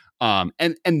card? And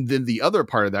then the other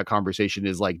part of that conversation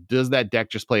is like, does that deck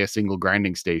just play a single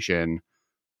Grinding Station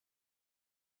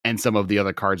and some of the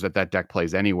other cards that deck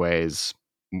plays anyways,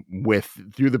 with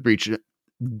Through the Breach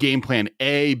game plan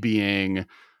A being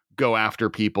go after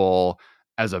people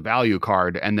as a value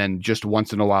card, and then just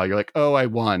once in a while you're like, oh, I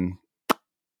won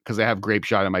because I have Grape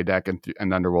Shot in my deck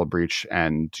and Underworld Breach,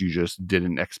 and you just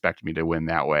didn't expect me to win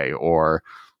that way. Or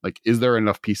like, is there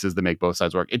enough pieces to make both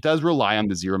sides work? It does rely on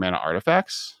the 0 mana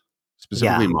artifacts,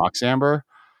 specifically Mox Amber.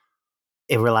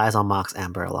 It relies on Mox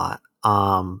Amber a lot.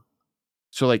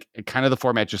 So like kind of the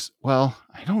format just, well,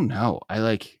 I don't know.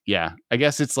 I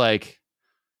guess it's like,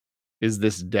 is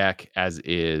this deck as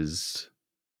is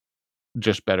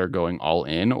just better going all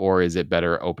in, or is it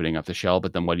better opening up the shell?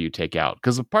 But then what do you take out?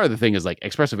 Because part of the thing is like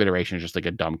Expressive Iteration is just like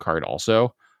a dumb card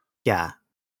also. Yeah.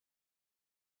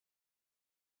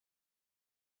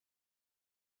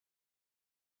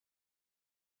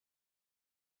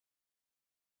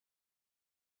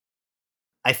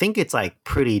 I think it's like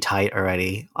pretty tight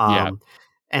already.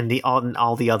 And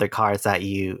all the other cards that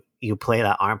you play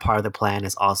that aren't part of the plan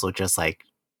is also just like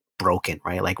broken,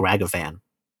 right? Like Ragavan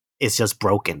is just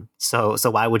broken. So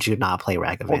why would you not play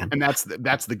Ragavan? Well, and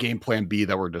that's the game plan B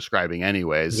that we're describing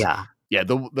anyways. Yeah. Yeah,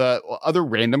 the other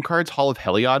random cards, Hall of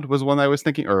Heliod was one I was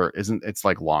thinking, or isn't it's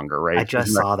like longer, right? I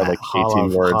just saw that like Hall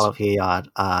of Heliod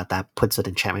that puts an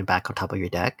enchantment back on top of your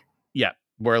deck. Yeah.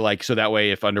 Where like, so that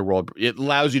way if Underworld, it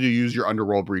allows you to use your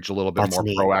Underworld Breach a little bit more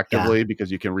proactively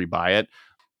because you can rebuy it.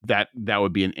 That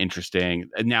would be an interesting.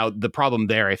 And now the problem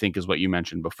there, I think, is what you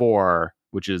mentioned before,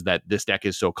 which is that this deck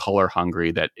is so color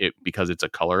hungry that because it's a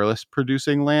colorless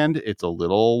producing land, it's a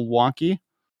little wonky.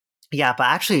 Yeah, but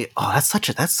actually, that's such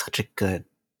a good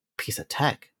piece of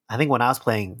tech. I think when I was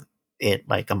playing it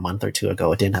like a month or two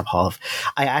ago. It didn't have Hall of.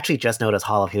 I actually just noticed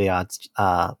Hall of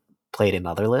Heliod played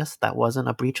another list that wasn't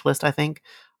a Breach list, I think.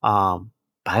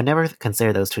 But I never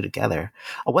considered those two together.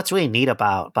 What's really neat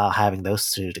about having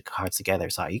those two cards together?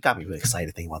 Sorry, you got me really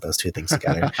excited thinking about those two things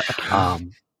together.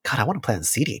 God, I want to play on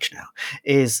CDH now.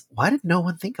 Is why did no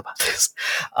one think about this?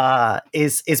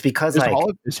 Is because like Hall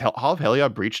of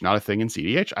Heliod Breach not a thing in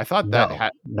CDH? I thought no, that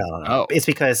had no. Oh. It's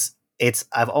because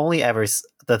I've only ever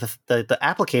the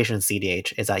application in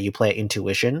CDH is that you play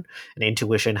Intuition, and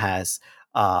Intuition has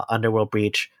Underworld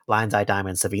Breach, Lion's Eye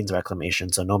Diamond, Savine's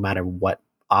Reclamation. So no matter what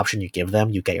option you give them,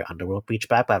 you get your Underworld Breach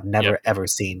back. But I've never ever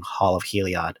seen Hall of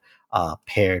Heliod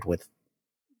paired with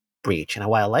Breach. And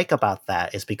what I like about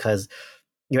that is because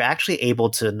you're actually able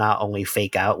to not only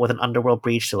fake out with an Underworld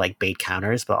Breach to like bait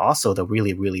counters, but also the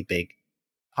really, really big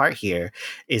part here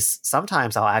is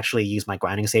sometimes I'll actually use my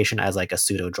grinding station as like a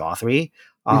pseudo draw 3,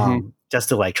 just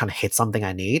to like try to hit something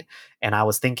I need. And I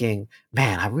was thinking,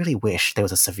 man, I really wish there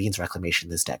was a Savine's Reclamation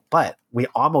in this deck, but we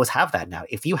almost have that now.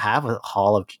 If you have a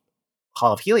Hall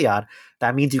of Heliod,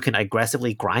 that means you can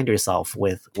aggressively grind yourself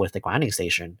with the grinding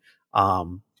station,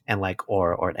 and like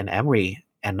or an Emery,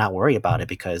 and not worry about it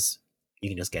because you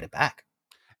can just get it back.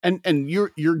 And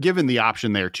you're given the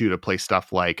option there too to play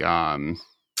stuff like now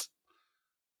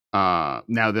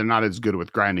they're not as good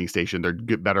with grinding station. They're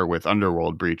better with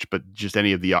Underworld Breach, but just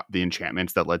any of the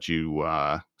enchantments that let you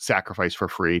sacrifice for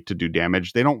free to do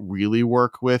damage, they don't really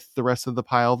work with the rest of the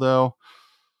pile though.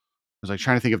 I was like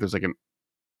trying to think if there's like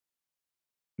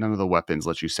none of the weapons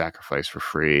let you sacrifice for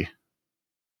free.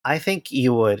 I think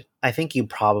you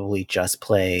probably just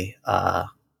play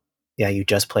you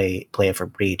just play it for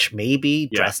Breach. Maybe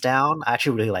Dress Down. I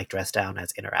actually really like Dress Down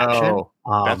as interaction.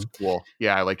 Oh, that's cool.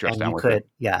 Yeah, I like Dress Down with it.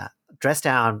 Yeah, Dress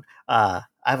Down. I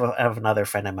have another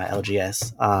friend at my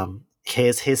LGS.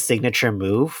 His signature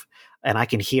move, and I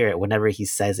can hear it whenever he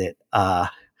says it. No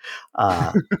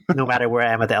matter where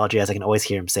I am at the LGS, I can always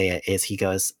hear him say it. Is he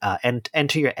goes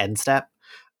enter your end step,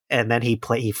 and then he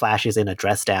flashes in a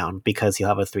Dress Down because he'll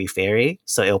have a 3 fairy,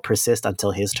 so it'll persist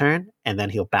until his turn, and then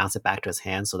he'll bounce it back to his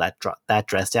hand. So that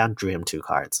Dress Down drew him 2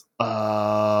 cards.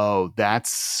 Oh, that's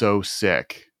so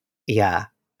sick. Yeah,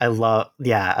 I love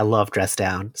Dress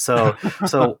Down. So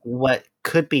what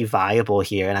could be viable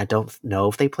here, and I don't know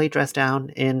if they play Dress Down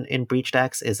in Breach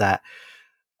decks, is that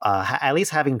at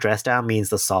least having Dress Down means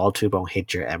the Solid Tube won't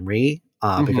hit your Emery,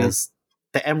 because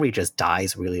the Emery just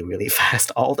dies really, really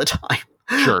fast all the time.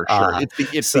 Sure.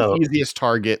 It's the easiest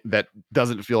target that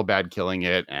doesn't feel bad killing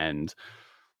it, and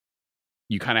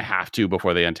you kind of have to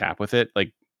before they untap with it.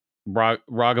 Like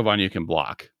Ragavan, you can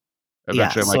block.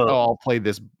 Eventually, I'm like, I'll play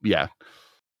this. Yeah,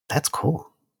 that's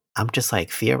cool. I'm just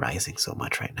like theorizing so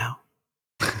much right now.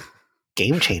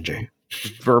 Game changer.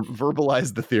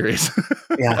 Verbalize the theories.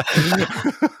 Yeah.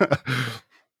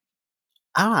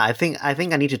 I don't know. I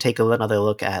think I need to take another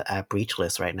look at Breach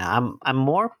lists right now.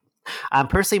 I'm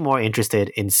personally more interested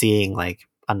in seeing like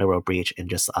Underworld Breach and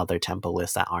just other tempo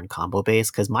lists that aren't combo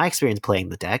based, because my experience playing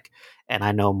the deck, and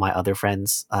I know my other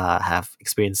friends have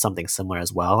experienced something similar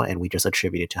as well, and we just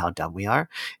attribute it to how dumb we are,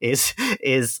 is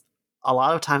a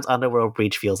lot of times Underworld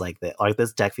Breach feels like this, or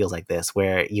this deck feels like this,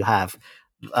 where you have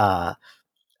a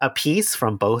piece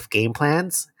from both game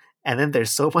plans, and then there's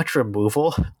so much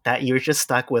removal that you're just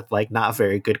stuck with like not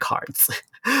very good cards.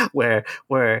 where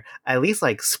at least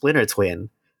like Splinter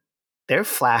Twin, they're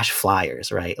flash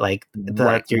flyers, right? Like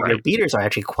your beaters are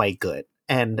actually quite good,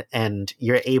 and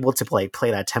you're able to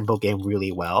play that tempo game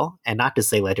really well. And not to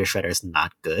say Ledger Shredder is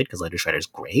not good, because Ledger Shredder is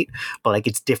great, but like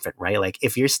it's different, right? Like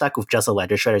if you're stuck with just a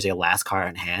Ledger Shredder as your last card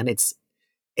in hand, it's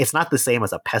not the same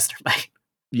as a Pester Knight.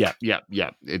 Yeah.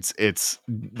 It's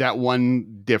that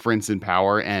one difference in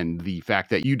power, and the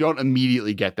fact that you don't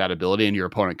immediately get that ability, and your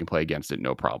opponent can play against it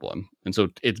no problem. And so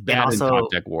it's bad also, in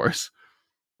top deck wars.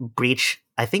 Breach,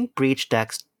 I think Breach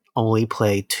decks only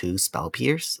play 2 Spell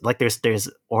Pierce. Like there's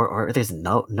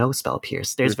no Spell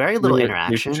Pierce. There's very little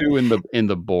interaction. There's 2 in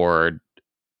the board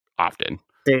often.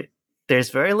 There's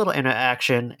very little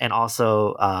interaction, and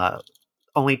also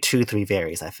only 2-3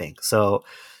 varies, I think. So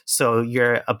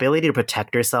your ability to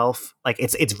protect yourself, like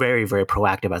it's very, very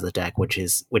proactive as a deck,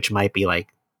 which might be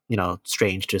like,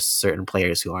 strange to certain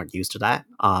players who aren't used to that.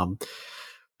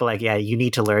 But like, yeah, you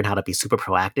need to learn how to be super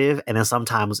proactive. And then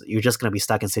sometimes you're just going to be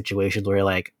stuck in situations where you're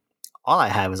like, all I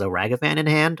have is a Ragavan in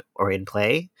hand or in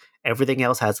play. Everything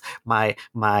else has my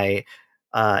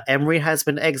Emery has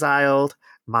been exiled.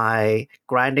 My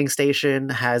grinding station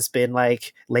has been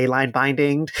like leyline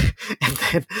binding.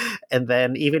 and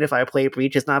then even if I play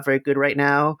Breach, it's not very good right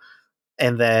now.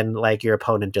 and then like your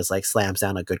opponent just like slams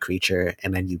down a good creature,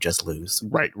 and then you just lose.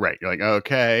 Right. You're like,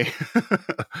 okay.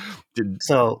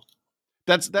 So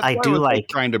That's I why I do was like like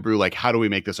trying to brew like, how do we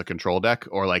make this a control deck,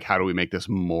 or like how do we make this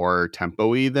more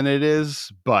tempo-y than it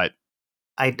is? But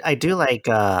I do like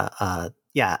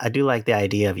yeah, I do like the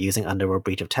idea of using Underworld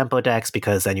Breach of tempo decks,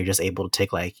 because then you're just able to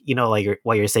take like, like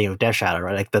what you're saying with Death Shadow,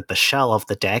 right? Like the shell of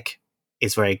the deck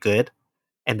is very good,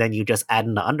 and then you just add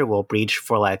in the Underworld Breach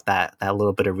for like that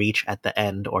little bit of reach at the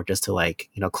end, or just to like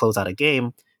close out a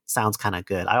game. Sounds kind of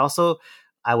good.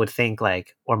 I would think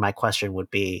like, or my question would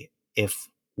be, if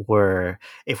we're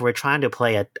trying to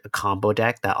play a combo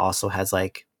deck that also has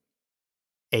like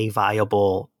a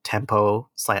viable tempo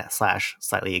slash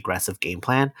slightly aggressive game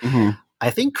plan, I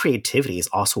think creativity is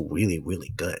also really,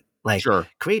 really good. Like sure.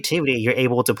 creativity, you're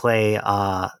able to play.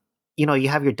 You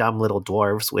have your dumb little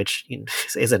dwarves, which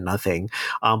isn't nothing.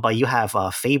 But you have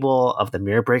Fable of the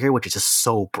Mirror Breaker, which is just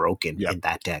so broken Yep. in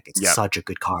that deck. It's Yep. such a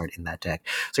good card in that deck.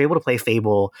 So you're able to play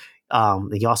Fable.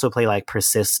 You also play like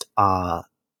Persist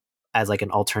as like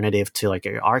an alternative to like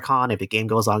your Archon. If the game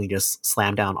goes on, you just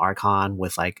slam down Archon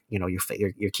with like your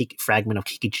fragment of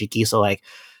Kiki Jiki. So like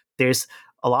there's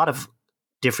a lot of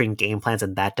different game plans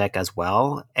in that deck as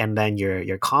well, and then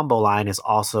your combo line is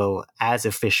also as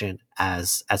efficient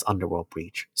as Underworld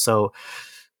Breach. So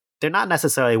they're not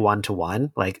necessarily one to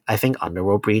one. Like I think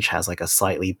Underworld Breach has like a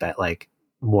slightly like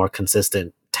more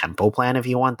consistent tempo plan if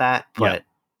you want that, but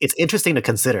it's interesting to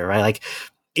consider, right? Like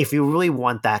if you really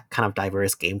want that kind of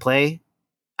diverse gameplay,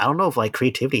 I don't know if like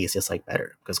creativity is just like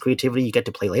better, because creativity you get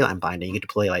to play Leyline Binding, you get to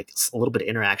play like a little bit of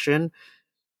interaction,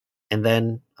 and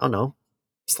then I don't know,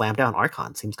 slam down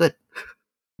Archon seems good.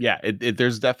 Yeah,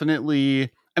 there's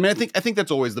definitely. I mean, I think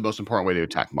that's always the most important way to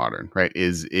attack Modern, right?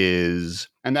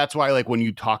 And that's why like when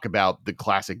you talk about the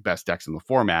classic best decks in the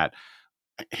format,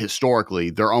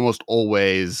 historically, they're almost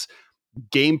always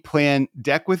game plan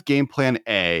deck with game plan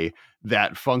A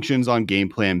that functions on game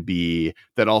plan B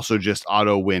that also just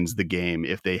auto wins the game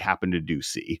if they happen to do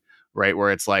C, right?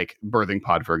 Where it's like Birthing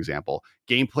Pod, for example.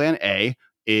 Game plan A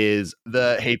is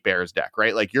the Hate Bears deck,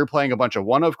 right? Like you're playing a bunch of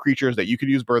one of creatures that you could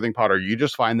use Birthing Pod, or you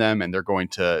just find them and they're going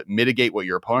to mitigate what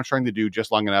your opponent's trying to do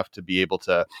just long enough to be able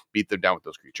to beat them down with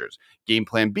those creatures. Game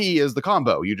plan B is the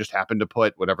combo. You just happen to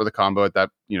put whatever the combo at that,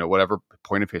 whatever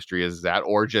point of history is that,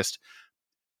 or just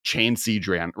chain siege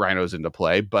rhinos into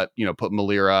play, but put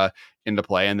Melira into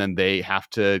play, and then they have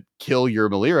to kill your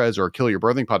Meliras or kill your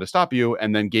Birthing Pod to stop you.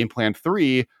 And then game plan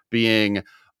 3 being,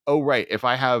 oh right, if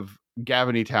I have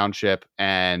Gavony Township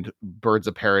and Birds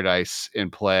of Paradise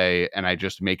in play, and I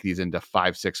just make these into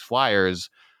 5-6 flyers,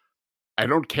 I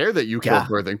don't care that you killed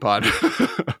Birthing Pod.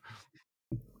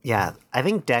 Yeah, I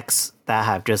think decks that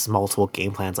have just multiple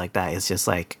game plans like that is just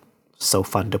like so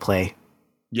fun to play.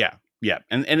 Yeah.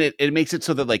 And it makes it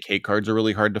so that like hate cards are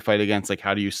really hard to fight against. Like,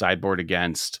 how do you sideboard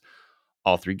against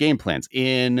all three game plans?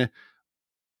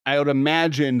 I would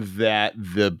imagine that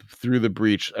through the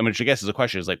breach, I mean, which I guess is a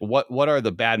question, is like, what are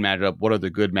the bad matchup? What are the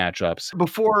good matchups?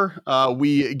 Before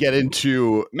we get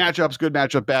into matchups, good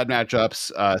matchup, bad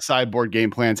matchups, sideboard game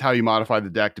plans, how you modify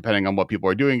the deck depending on what people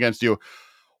are doing against you,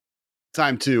 it's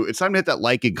time to hit that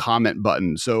like and comment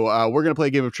button. So we're going to play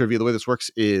a game of trivia. The way this works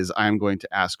is I'm going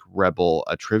to ask Rebel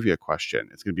a trivia question.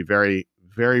 It's going to be very,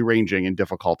 very ranging in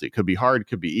difficulty. It could be hard,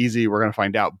 could be easy. We're going to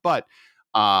find out. But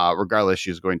regardless,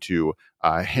 she's going to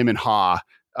him and ha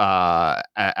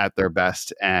at their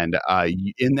best. And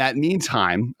in that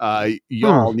meantime,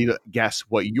 y'all need to guess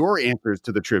what your answers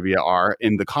to the trivia are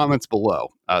in the comments below.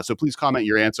 So please comment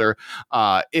your answer.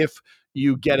 If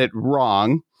you get it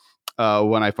wrong,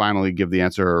 when I finally give the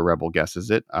answer, or Rebel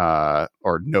guesses it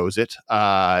or knows it,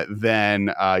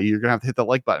 then you're going to have to hit the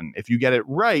like button. If you get it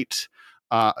right,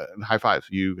 high five.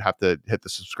 You have to hit the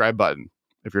subscribe button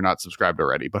if you're not subscribed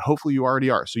already, but hopefully you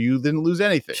already are. So you didn't lose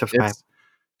anything. Subscribe.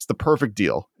 It's the perfect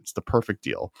deal. It's the perfect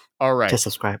deal. All right. Just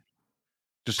subscribe.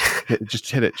 Just hit it.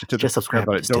 Just hit the subscribe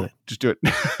button. Just do it.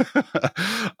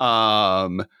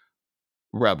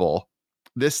 Rebel.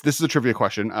 This is a trivia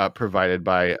question provided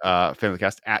by fan of the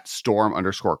cast at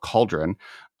Storm_Cauldron.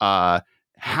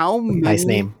 How many nice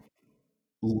name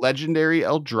legendary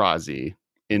Eldrazi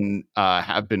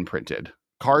have been printed?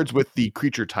 Cards with the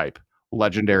creature type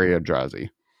legendary Eldrazi.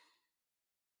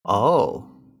 Oh,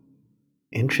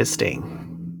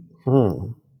 interesting.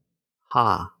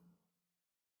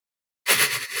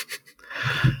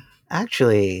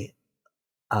 Actually,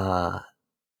 all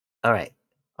right.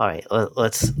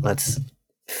 Let's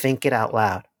think it out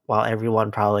loud while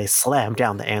everyone probably slammed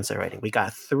down the answer writing. We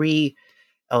got 3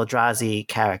 Eldrazi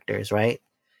characters, right?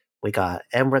 We got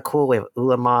Emrakul, we have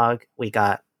Ulamog, we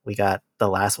got the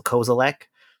last Kozilek,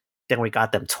 then we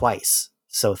got them twice.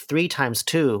 So 3 times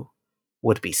 2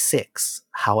 would be 6.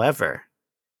 However,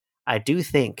 I do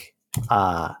think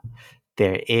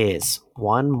there is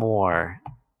one more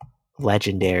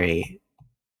legendary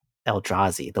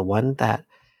Eldrazi. The one that...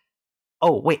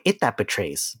 Oh, wait, It That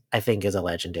Betrays, I think, is a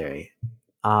legendary.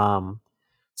 Spawnsire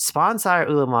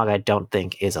Ulamog, I don't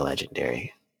think is a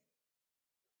legendary.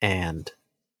 And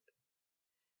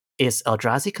is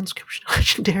Eldrazi Conscription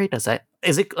legendary?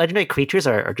 Is it legendary creatures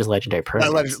or just legendary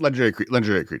permanents?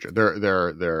 Legendary creature.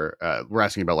 They're we're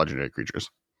asking about legendary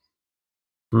creatures.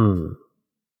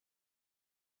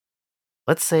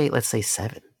 Let's say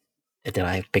 7. Did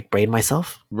I big brain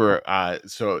myself? We're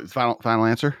so final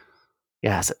answer.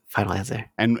 Yeah, final answer.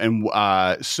 And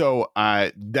so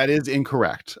that is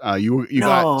incorrect. You No.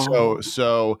 got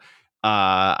so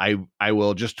I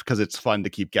will, just because it's fun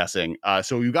to keep guessing.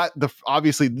 So you got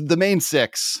obviously the main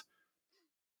 6.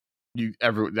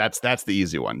 That's the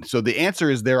easy one. So the answer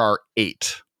is there are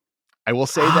 8. I will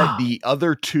say that the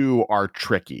other 2 are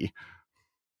tricky,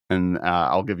 and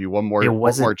I'll give you one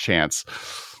more chance.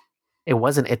 It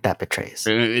wasn't It That Betrays.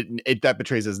 It That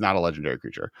Betrays is not a legendary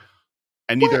creature,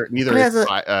 and neither is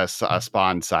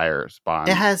Spawnsire.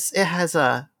 It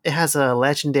has a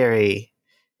legendary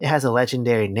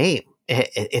name.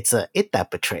 It's a It That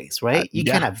Betrays, right? You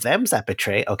can't have Thems That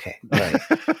Betray. Okay, all right.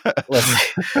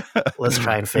 let's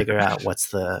try and figure out what's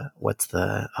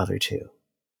the other 2.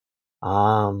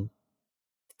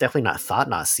 Definitely not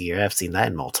Thought-Knot Seer. I've seen that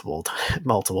in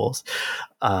multiples.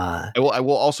 I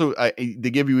will also they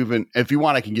give you, even if you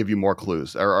want, I can give you more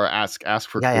clues or ask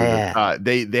for clues. Yeah.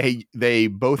 They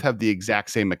both have the exact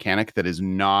same mechanic that is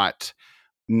not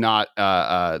like,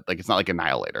 it's not like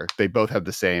Annihilator. They both have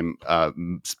the same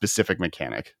specific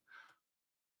mechanic.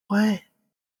 What?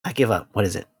 I give up. What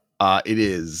is it? It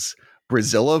is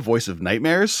Brazilla, Voice of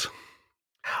Nightmares,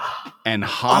 and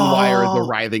Hanwire, the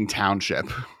Writhing Township.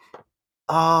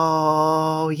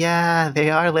 Oh, yeah, they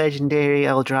are legendary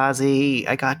Eldrazi.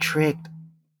 I got tricked.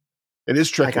 It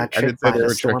is tricky. I didn't say they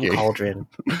were tricky. Cauldron.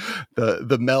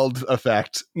 the meld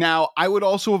effect. Now, I would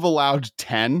also have allowed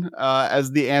 10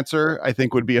 as the answer. I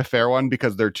think would be a fair one,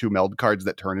 because there are 2 meld cards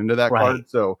that turn into that card.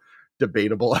 So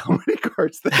debatable how many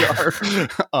cards they are.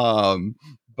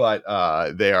 But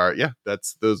they are,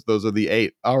 those are the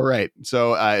 8. All right.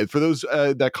 So for those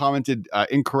that commented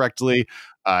incorrectly,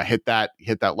 hit that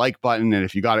like button, and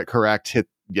if you got it correct,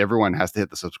 everyone has to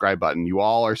hit the subscribe button. You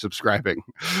all are subscribing.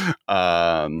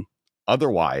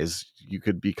 Otherwise, you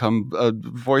could become a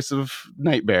Voice of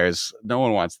Nightmares. No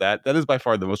one wants that. That is by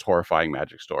far the most horrifying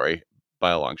Magic story by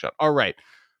a long shot. All right,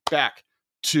 back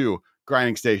to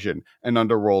Grinding Station and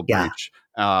Underworld Breach,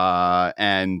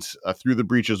 and Through the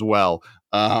Breach as well.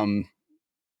 We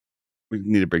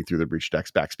need to bring Through the Breach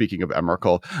decks back. Speaking of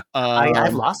Emrakul,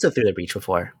 I've lost it Through the Breach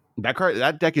before.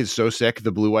 That deck is so sick.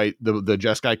 The blue-white, the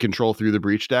Jeskai control Through the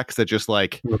Breach decks that just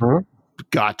like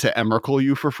got to Emrakul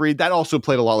you for free. That also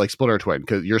played a lot like Splinter Twin,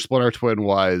 because your Splinter Twin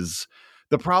was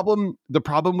the problem. The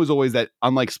problem was always that,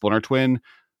 unlike Splinter Twin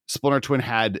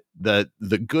had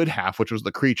the good half, which was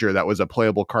the creature that was a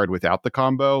playable card without the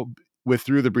combo. With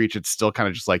Through the Breach, it's still kind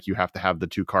of just like you have to have the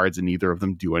 2 cards, and neither of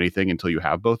them do anything until you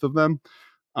have both of them.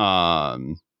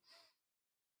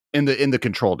 In the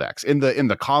control decks, in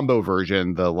the combo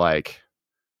version, the like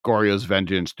Goryo's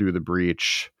Vengeance, Through the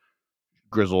Breach,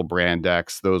 Grizzlebrand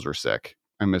decks, those are sick.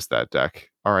 I missed that deck.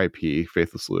 R.I.P.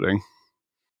 Faithless Looting.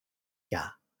 Yeah.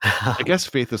 I guess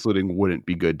Faithless Looting wouldn't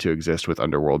be good to exist with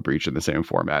Underworld Breach in the same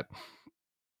format.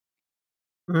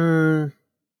 They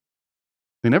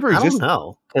never exist. I don't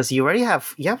know, because you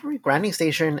have Grinding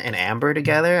Station and Amber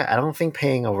together. I don't think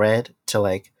paying a red to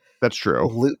like that's true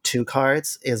loot 2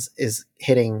 cards is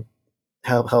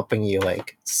helping you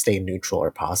like stay neutral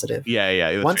or positive.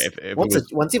 Yeah. Once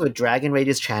you have a Dragon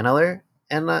Rage's Channeler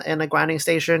and a Grinding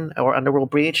Station or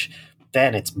Underworld Breach,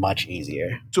 then it's much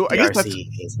easier. So DRC I guess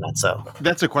is not so.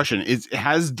 That's a question.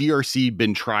 Has DRC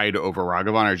been tried over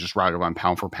Ragavan, or just Ragavan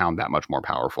pound for pound that much more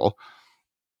powerful?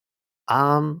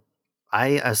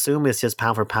 I assume it's just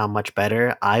pound for pound much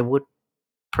better. I would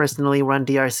personally run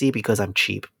DRC because I'm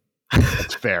cheap.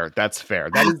 That's fair.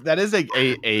 That is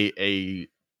a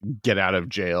get out of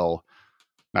jail,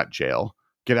 not jail.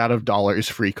 Get out of dollars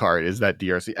free card is that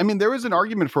DRC. I mean, there was an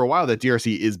argument for a while that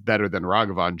DRC is better than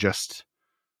Ragavan, just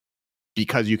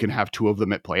because you can have 2 of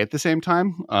them at play at the same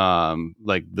time.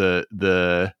 Like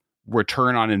the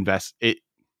return on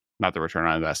not the return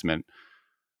on investment.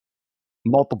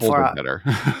 Multiples are better.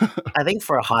 I think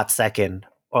for a hot second,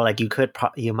 or like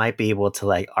you might be able to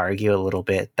like argue a little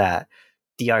bit that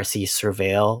DRC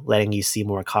Surveil, letting you see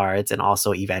more cards, and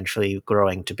also eventually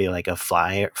growing to be like a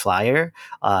flyer,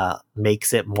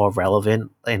 makes it more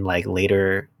relevant in like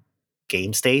later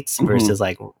game states versus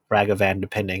like Ragavan,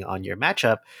 depending on your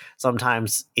matchup.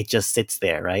 Sometimes it just sits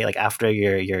there, right? Like after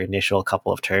your initial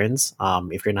couple of turns,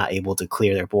 if you're not able to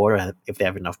clear their board, or if they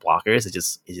have enough blockers, it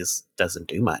just doesn't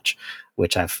do much.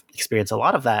 Which I've experienced a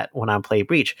lot of that when I play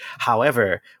Breach.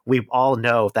 However, we all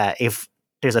know that if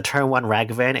there's a turn one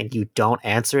Ragavan and you don't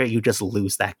answer it, you just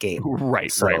lose that game.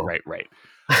 Right.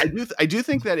 I do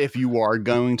think that if you are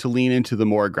going to lean into the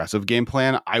more aggressive game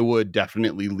plan, I would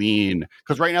definitely lean,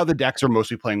 because right now the decks are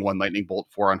mostly playing 1 Lightning Bolt,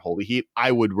 4 Unholy Heat.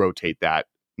 I would rotate that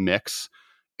mix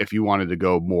if you wanted to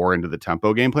go more into the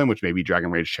tempo game plan, which maybe Dragon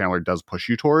Rage Channeler does push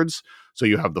you towards. So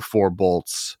you have the 4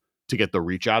 bolts to get the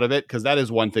reach out of it, because that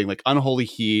is one thing. Like Unholy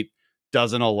Heat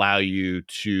doesn't allow you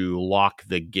to lock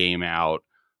the game out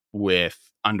with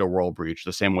Underworld Breach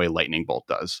the same way Lightning Bolt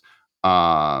does.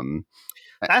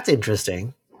 That's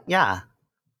interesting. Yeah.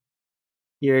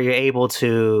 You're able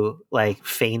to like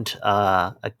feint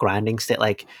a grinding state,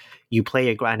 like you play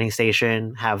a grinding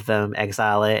station, have them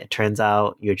exile it. Turns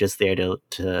out you're just there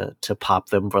to pop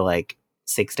them for like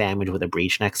 6 damage with a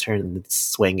breach next turn and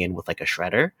swing in with like a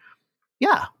shredder.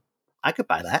 Yeah, I could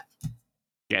buy that.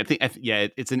 Yeah, I think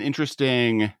it's an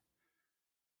interesting.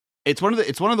 It's one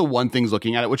of the one things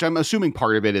looking at it, which I'm assuming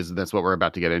part of it is that's what we're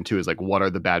about to get into, is like what are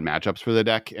the bad matchups for the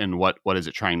deck and what is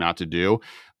it trying not to do.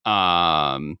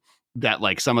 That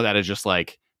like some of that is just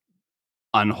like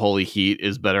Unholy Heat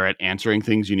is better at answering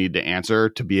things you need to answer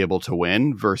to be able to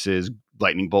win versus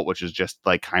Lightning Bolt, which is just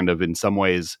like kind of in some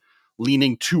ways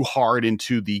leaning too hard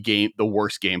into the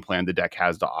worst game plan the deck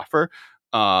has to offer.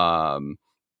 But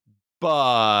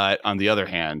on the other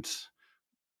hand,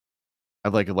 I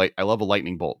love a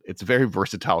Lightning Bolt. It's a very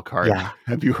versatile card. Yeah.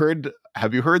 Have you heard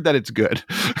that it's good?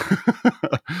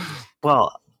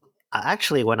 Well,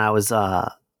 actually, when I was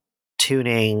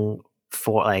tuning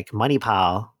for like Money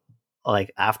Pal,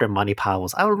 like after Money Pal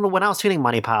was, I don't know, when I was tuning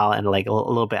Money Pal and like a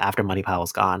little bit after Money Pal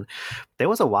was gone, there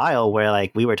was a while where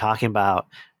like we were talking about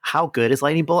how good is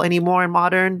Lightning Bolt anymore in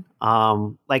Modern.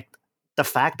 Like the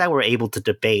fact that we're able to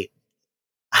debate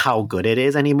how good it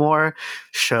is anymore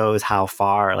shows how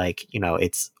far like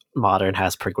it's Modern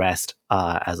has progressed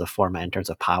as a format in terms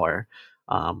of power.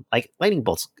 Like Lightning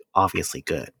Bolt's obviously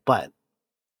good, but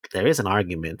there is an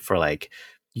argument for like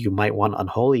you might want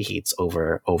Unholy Heats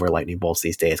over Lightning Bolts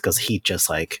these days, because Heat just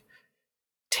like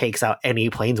takes out any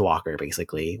Planeswalker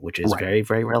basically, which is very,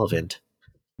 very relevant.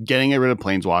 Getting rid of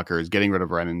Planeswalkers, getting rid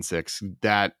of Wrenn and 6,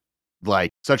 that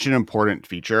like such an important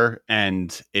feature,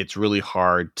 and it's really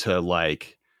hard to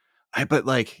like.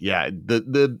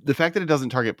 The fact that it doesn't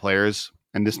target players,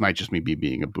 and this might just be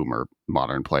being a boomer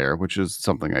Modern player, which is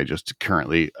something I just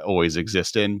currently always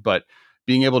exist in, but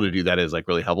being able to do that is like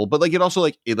really helpful. But like it also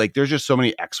like there's just so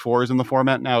many X4s in the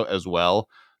format now as well,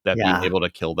 that being able to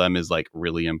kill them is like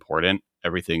really important.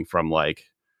 Everything from like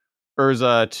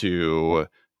Urza to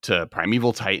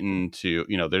Primeval Titan to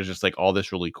there's just like all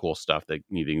this really cool stuff that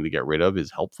needing to get rid of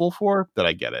is helpful for that.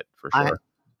 I get it for sure.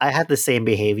 I had the same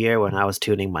behavior when I was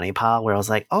tuning Money Pal, where I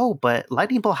was like, oh, but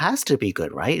Lightning Bolt has to be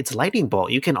good, right? It's Lightning Bolt.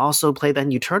 You can also play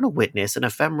then Eternal Witness and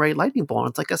Ephemerate Lightning Bolt.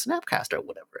 It's like a Snapcaster or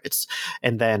whatever.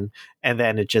 And then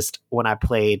it just, when I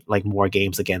played like more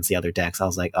games against the other decks, I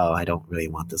was like, oh, I don't really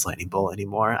want this Lightning Bolt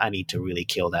anymore. I need to really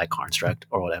kill that construct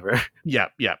or whatever. Yeah.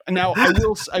 Now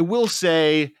I will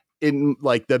say in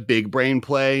like the big brain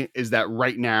play is that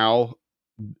right now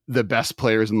the best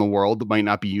players in the world might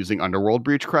not be using Underworld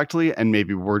Breach correctly, and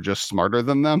maybe we're just smarter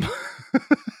than them.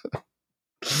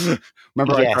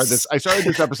 Remember, yes. I started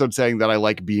this episode saying that I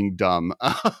like being dumb.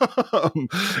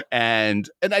 And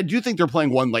I do think they're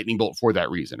playing 1 Lightning Bolt for that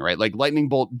reason, right? Like Lightning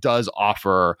Bolt does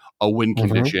offer a win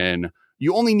condition.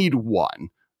 You only need 1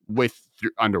 with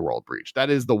Underworld Breach.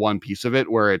 That is the one piece of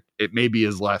it where it maybe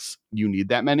is less you need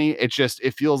that many. It's just,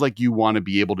 it feels like you want to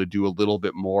be able to do a little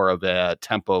bit more of a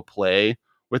tempo play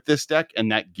with this deck,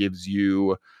 and that gives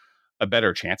you a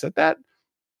better chance at that.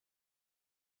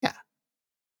 Yeah.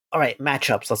 All right,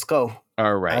 matchups. Let's go.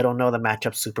 All right. I don't know the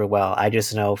matchup super well. I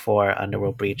just know for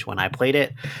Underworld Breach, when I played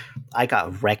it, I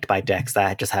got wrecked by decks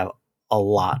that just have a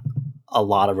lot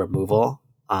of removal.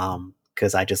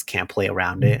 Because I just can't play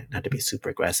around it and have to be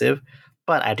super aggressive.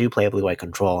 But I do play Blue-White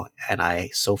Control, and I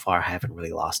so far haven't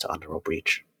really lost to Underworld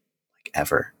Breach, like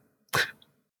ever.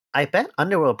 I bet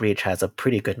Underworld Breach has a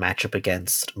pretty good matchup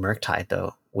against Murktide,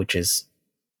 though, which is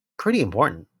pretty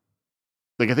important.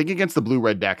 Like I think against the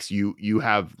blue-red decks, you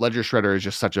have Ledger Shredder is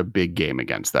just such a big game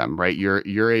against them, right?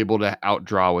 You're able to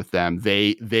outdraw with them.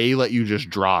 They let you just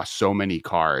draw so many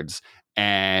cards,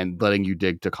 and letting you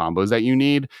dig to combos that you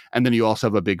need. And then you also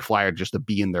have a big flyer just to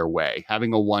be in their way.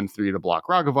 Having a 1/3 to block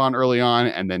Ragavan early on,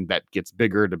 and then that gets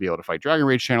bigger to be able to fight Dragon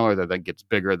Rage Channeler, that then gets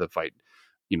bigger to fight,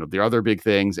 the other big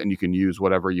things, and you can use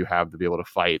whatever you have to be able to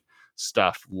fight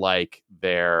stuff like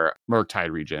their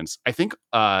Murktide Regents. I think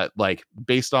like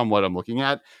based on what I'm looking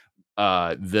at,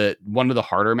 the one of the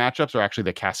harder matchups are actually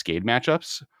the Cascade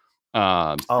matchups.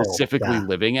 Specifically yeah.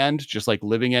 Living End. Just like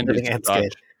Living End Living is End's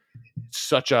good.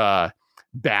 such a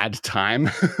bad time.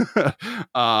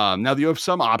 Now you have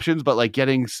some options, but like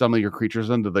getting some of your creatures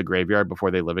into the graveyard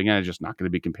before they Living End is just not going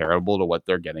to be comparable to what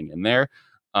they're getting in there.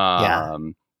 Yeah,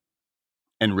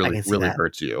 And I really, can see really that.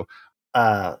 hurts you.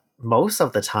 Most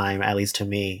of the time, at least to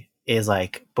me, is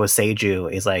like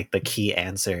Boseiju is like the key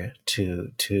answer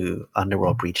to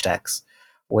Underworld Breach decks,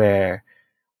 where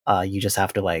you just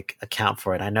have to like account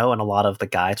for it. I know in a lot of the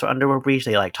guides for Underworld Breach,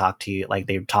 they like talk to you, like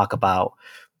they talk about,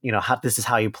 how this is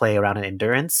how you play around an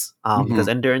endurance, because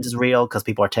endurance is real, because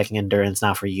people are taking endurance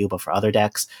not for you but for other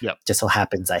decks. Yep. Just so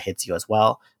happens that hits you as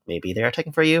well. Maybe they're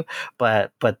taking for you,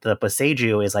 but the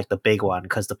Boseiju is like the big one,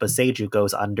 because the Boseiju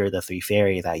goes under the 3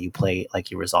 fairy that you play,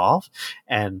 like you resolve.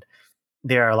 And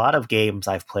there are a lot of games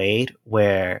I've played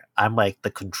where I'm like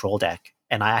the control deck,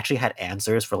 and I actually had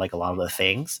answers for like a lot of the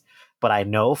things, but I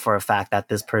know for a fact that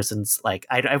this person's like,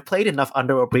 I've played enough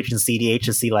Underworld Breach and CDH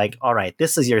to see like, all right,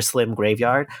 this is your slim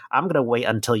graveyard. I'm gonna wait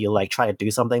until you like try to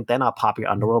do something, then I'll pop your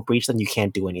Underworld Breach, then you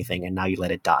can't do anything, and now you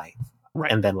let it die,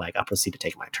 Right. and then like I'll proceed to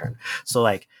take my turn. So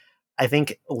like, I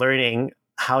think learning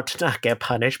how to not get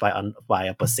punished by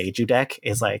a Boseiju deck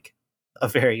is like a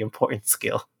very important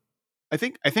skill. I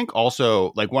think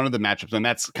also like one of the matchups, and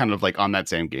that's kind of like on that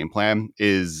same game plan,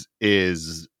 is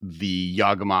the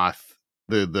Yawgmoth.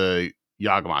 The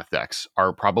Yawgmoth decks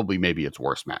are probably maybe its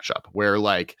worst matchup, where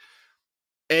like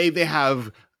they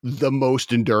have the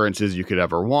most endurances you could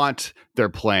ever want. They're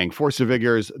playing Force of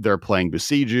Vigors, they're playing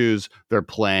Besiegers, they're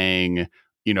playing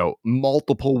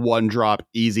multiple 1-drop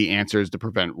easy answers to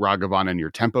prevent Ragavan and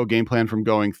your tempo game plan from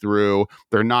going through.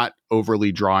 They're not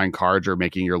overly drawing cards or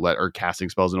making your or casting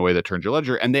spells in a way that turns your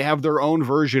ledger. And they have their own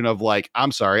version of like,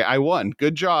 I'm sorry, I won.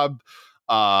 Good job.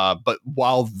 But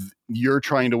while you're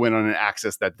trying to win on an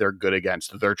axis that they're good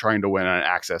against, they're trying to win on an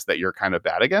axis that you're kind of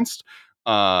bad against.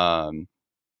 That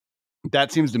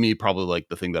seems to me probably like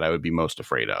the thing that I would be most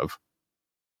afraid of.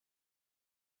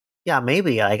 Yeah,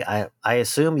 maybe. I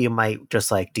assume you might just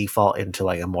like default into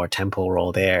like a more tempo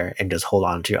role there and just hold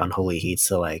on to your Unholy Heat.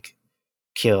 So like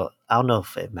kill. I don't know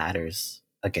if it matters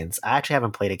against. I actually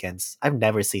haven't played against. I've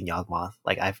never seen Yawgmoth.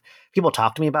 Like people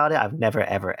talk to me about it. I've never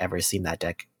ever seen that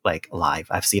deck like live.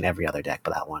 I've seen every other deck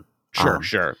but that one.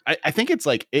 Sure. I think it's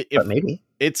like but maybe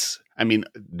it's. I mean,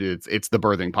 it's the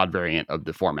Birthing Pod variant of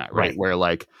the format, right? Where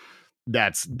like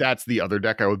that's the other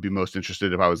deck I would be most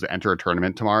interested if I was to enter a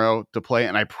tournament tomorrow to play.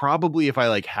 And I probably, if I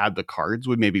like had the cards,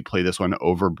 would maybe play this one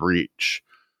over Breach,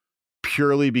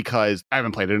 purely because I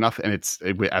haven't played it enough. And it's,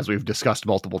 as we've discussed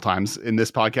multiple times in this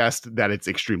podcast, that it's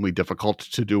extremely difficult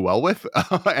to do well with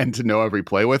and to know every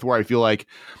play with, where I feel like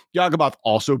Yawgmoth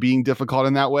also being difficult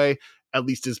in that way, at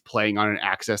least is playing on an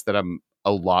axis that I'm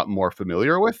a lot more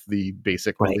familiar with, the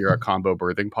basic Lyra combo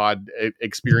Birthing Pod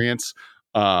experience.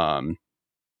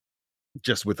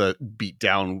 Just with a beat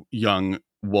down young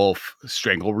wolf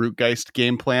Stranglerootgeist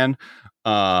game plan.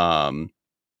 Yeah,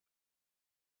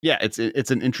 it's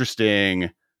an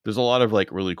interesting, there's a lot of like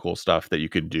really cool stuff that you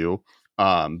could do.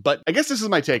 But I guess this is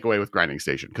my takeaway with Grinding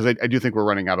Station, because I do think we're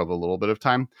running out of a little bit of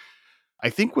time. I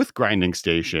think with Grinding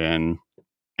Station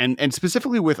and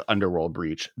specifically with Underworld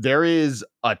Breach, there is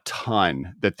a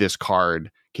ton that this card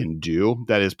can do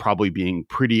that is probably being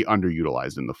pretty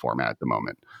underutilized in the format at the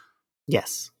moment.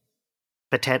 Yes.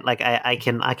 Like I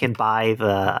can buy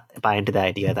into the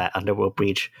idea that Underworld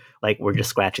Breach, like we're just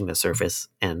scratching the surface,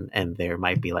 and there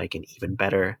might be like an even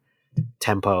better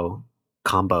tempo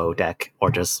combo deck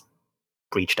or just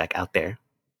Breach deck out there.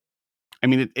 I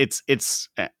mean, it's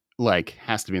like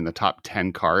has to be in the top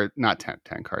 10 card, not 10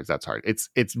 cards. That's hard. It's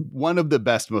one of the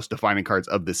best, most defining cards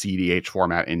of the CDH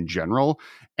format in general.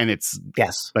 And it's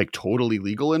like totally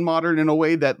legal in Modern in a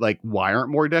way that like, why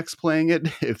aren't more decks playing it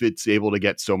if it's able to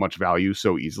get so much value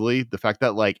so easily? The fact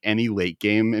that like any late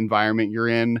game environment you're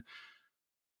in,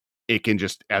 it can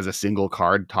just, as a single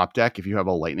card top deck, if you have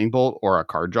a lightning bolt or a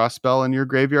card draw spell in your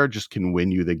graveyard, just can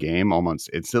win you the game almost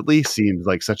instantly, seems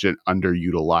like such an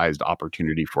underutilized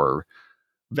opportunity for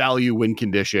value, win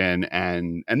condition,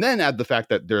 and then add the fact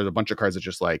that there's a bunch of cards that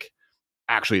just like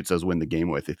actually it says win the game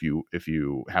with if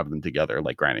you have them together,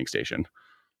 like Grinding Station.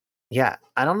 Yeah,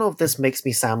 I don't know if this makes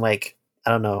me sound like,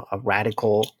 I don't know, a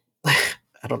radical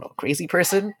I don't know, crazy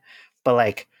person, but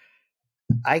like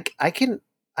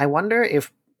I wonder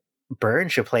if Burn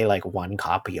should play like one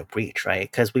copy of Breach, right?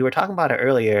 Because we were talking about it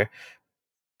earlier.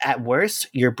 At worst,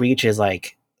 your Breach is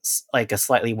like a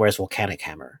slightly worse Volcanic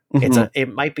Hammer.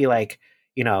 It might be like,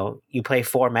 you play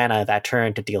 4 mana that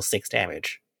turn to deal 6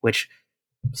 damage, which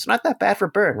it's not that bad for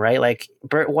Burn, right? Like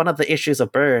one of the issues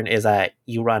of Burn is that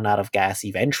you run out of gas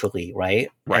eventually, right?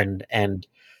 Right. And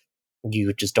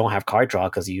you just don't have card draw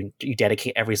because you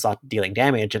dedicate every slot to dealing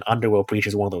damage, and Underworld Breach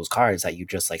is one of those cards that you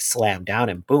just like slam down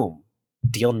and boom,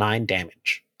 deal 9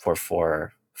 damage for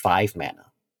 5 mana.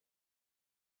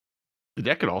 The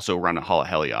deck could also run a Hall of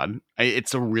Heliod.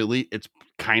 It's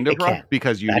kind of rough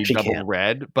because you need double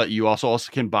red, but you also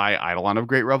can buy Eidolon of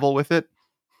Great Revel with it.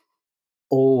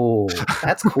 Oh,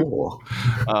 that's cool.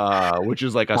 Which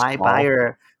is like a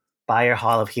buy your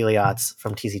Hall of Heliods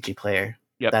from TCG Player.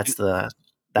 Yep. That's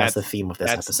the theme of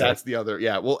this episode. That's the other,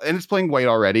 yeah. Well, and it's playing white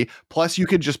already. Plus, you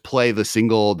could just play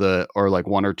or like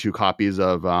 1 or 2 copies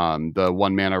of the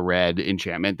 1 mana red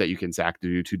enchantment that you can sack to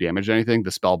do 2 damage to anything.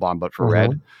 The Spell Bomb, but for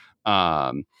red.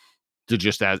 To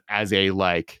just as a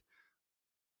like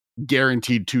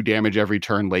guaranteed 2 damage every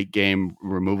turn late game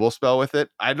removal spell with it.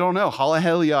 I don't know. Hall of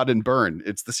Heliod and Burn.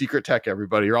 It's the secret tech,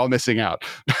 everybody. You're all missing out.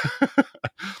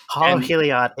 Hall of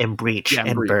Heliod and Breach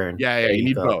and Burn. Yeah, you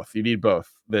need both. You need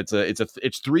both.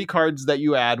 It's 3 cards that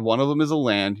you add. One of them is a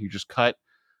land. You just cut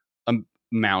a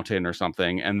mountain or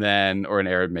something, and then or an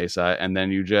Arid Mesa, and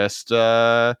then you just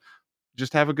have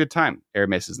a good time.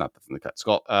 Arid Mesa is not the thing to cut.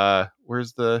 Skull.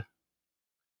 Where's the?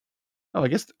 Oh, I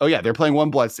guess. Oh, yeah, they're playing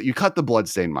 1 blood. You cut the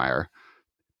Bloodstained Mire.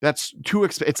 That's too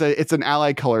expensive. It's an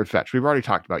allied colored fetch. We've already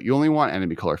talked about. You only want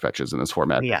enemy color fetches in this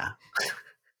format. Yeah.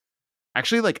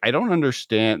 Actually, like I don't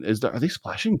understand. Are they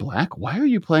splashing black? Why are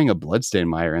you playing a Bloodstained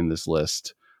Mire in this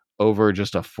list over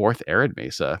just a 4th Arid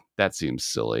Mesa? That seems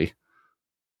silly.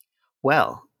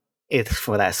 Well, it's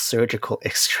for that surgical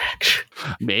extraction.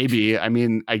 Maybe. I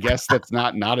mean, I guess that's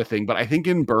not a thing. But I think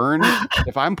in Burn,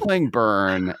 if I'm playing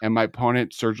Burn and my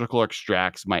opponent surgical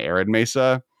extracts my Arid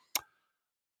Mesa,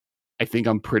 I think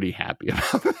I'm pretty happy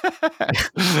about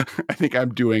that. I think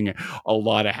I'm doing a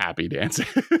lot of happy dances.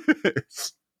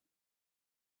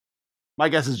 My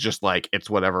guess is just like it's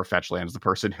whatever fetch lands the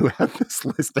person who had this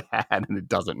list had, and it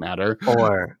doesn't matter.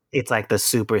 Or it's like the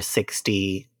Super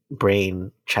 60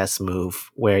 brain chess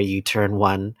move where you turn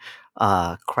 1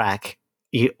 crack.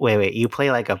 You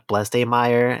play like a Bloodstained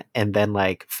Mire and then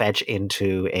like fetch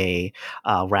into a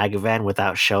Ragavan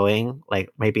without showing. Like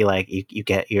maybe like you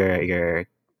get your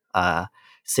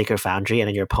Sacred Foundry, and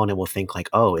then your opponent will think like,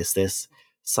 oh, is this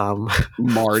some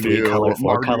Mardu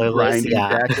 4-color list?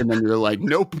 Yeah. Deck, and then you're like,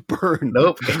 nope, Burn.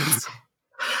 Nope.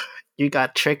 You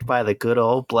got tricked by the good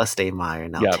old Bloodstained Mire.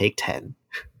 Now take 10.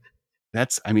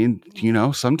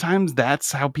 Sometimes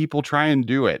that's how people try and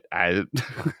do it. I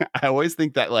always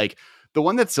think that like the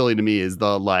one that's silly to me is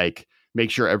the like make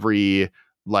sure every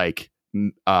like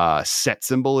set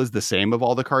symbol is the same of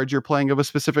all the cards you're playing of a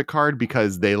specific card,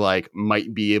 because they like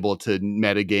might be able to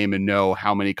metagame and know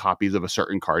how many copies of a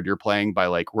certain card you're playing by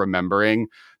like remembering.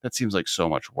 That seems like so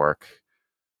much work.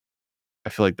 I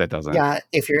feel like that doesn't. Yeah,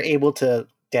 if you're able to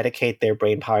dedicate their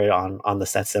brain power on the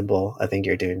set symbol, I think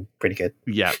you're doing pretty good.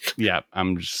 Yeah.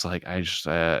 I'm just like,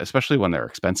 especially when they're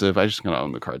expensive, I just gonna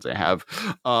own the cards I have.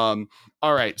 All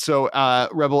right, so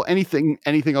Rebel, anything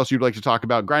else you'd like to talk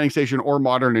about, Grinding Station or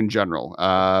Modern in general,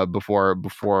 before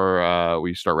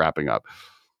we start wrapping up?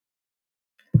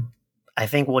 I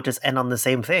think we'll just end on the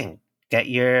same thing. Get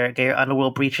your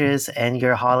Underworld Breaches and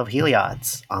your Hall of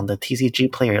Heliods on the TCG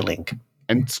Player link.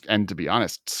 And to be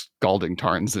honest, Scalding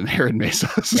Tarns and Arid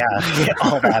Mesas. Yeah,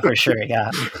 all that for sure. Yeah,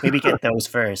 maybe get those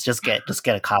first. Just get a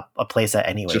playset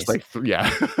anyways. Just like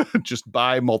just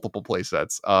buy multiple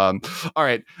playsets. All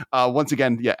right. Once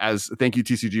again, thank you,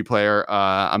 TCG Player.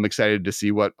 I'm excited to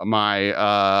see what my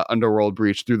Underworld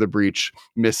Breach Through the Breach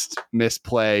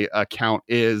misplay account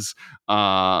is.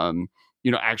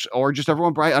 Actually, or just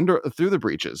everyone buy Through the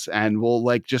Breaches, and we'll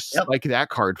like just like that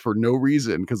card for no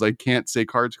reason because I can't say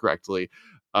cards correctly.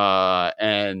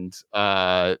 And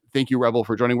thank you, Rebel,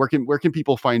 for joining. Where can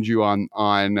people find you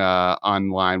online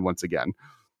once again?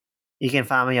 You can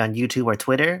find me on YouTube or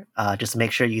Twitter. Just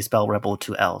make sure you spell Rebel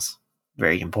 2 L's.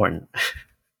 Very important.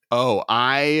 Oh,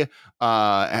 I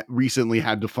recently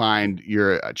had to find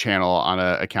your channel on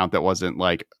an account that wasn't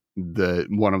like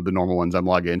one of the normal ones I'm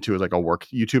logged into, is like a work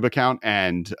YouTube account,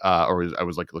 and I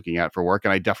was like looking at for work,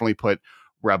 and I definitely put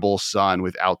Rebel Sun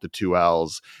without the 2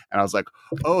 L's, and I was like,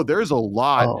 oh, there's a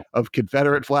lot of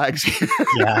Confederate flags here.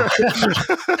 Yeah.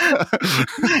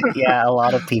 Yeah, a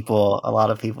lot of people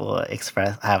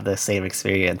have the same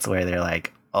experience where they're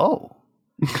like, oh,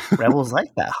 Rebels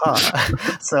like that,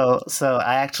 huh? So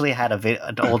I actually had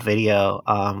an old video.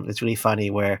 It's really funny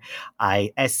where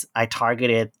I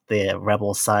targeted the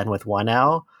Rebel Sun with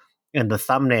 1L, and the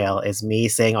thumbnail is me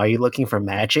saying, "Are you looking for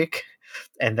magic?"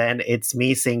 And then it's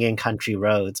me singing Country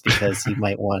Roads because you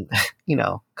might want,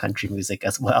 country music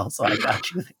as well. So I got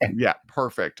you there. Yeah,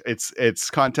 perfect. It's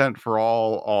content for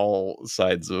all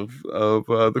sides of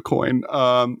the coin.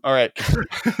 All right.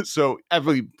 So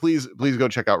everybody, please go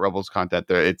check out Rebels content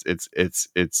there.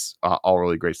 It's all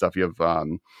really great stuff. You have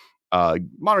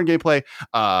modern gameplay,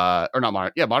 or not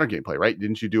modern, modern gameplay, right?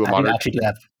 Didn't you do a modern? I actually do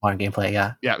have modern gameplay,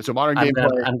 yeah. Yeah, so modern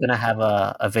gameplay. I'm gonna have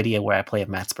a video where I play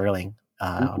Matt Sperling.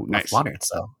 Nice. Modern,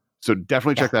 so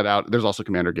definitely check that out. There's also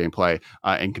Commander gameplay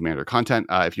and Commander content.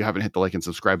 If you haven't hit the like and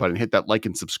subscribe button, hit that like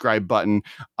and subscribe button.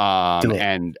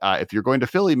 And if you're going to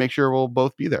Philly, make sure we'll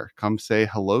both be there. Come say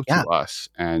hello to us.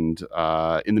 And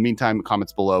in the meantime,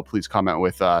 comments below, please comment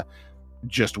with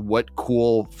just what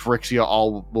cool Phyrexia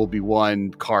all will be won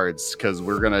cards, because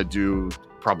we're gonna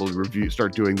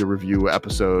start doing the review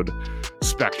episode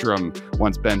spectrum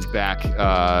once Ben's back,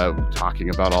 talking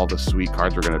about all the sweet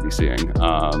cards we're gonna be seeing.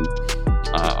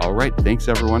 All right, thanks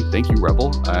everyone. Thank you,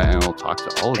 Rebel, and we'll talk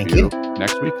to all of you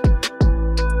next week.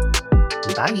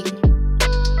 Bye.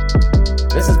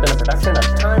 This has been a production of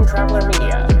Time Traveler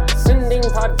Media, sending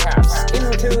podcasts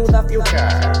into the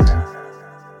future.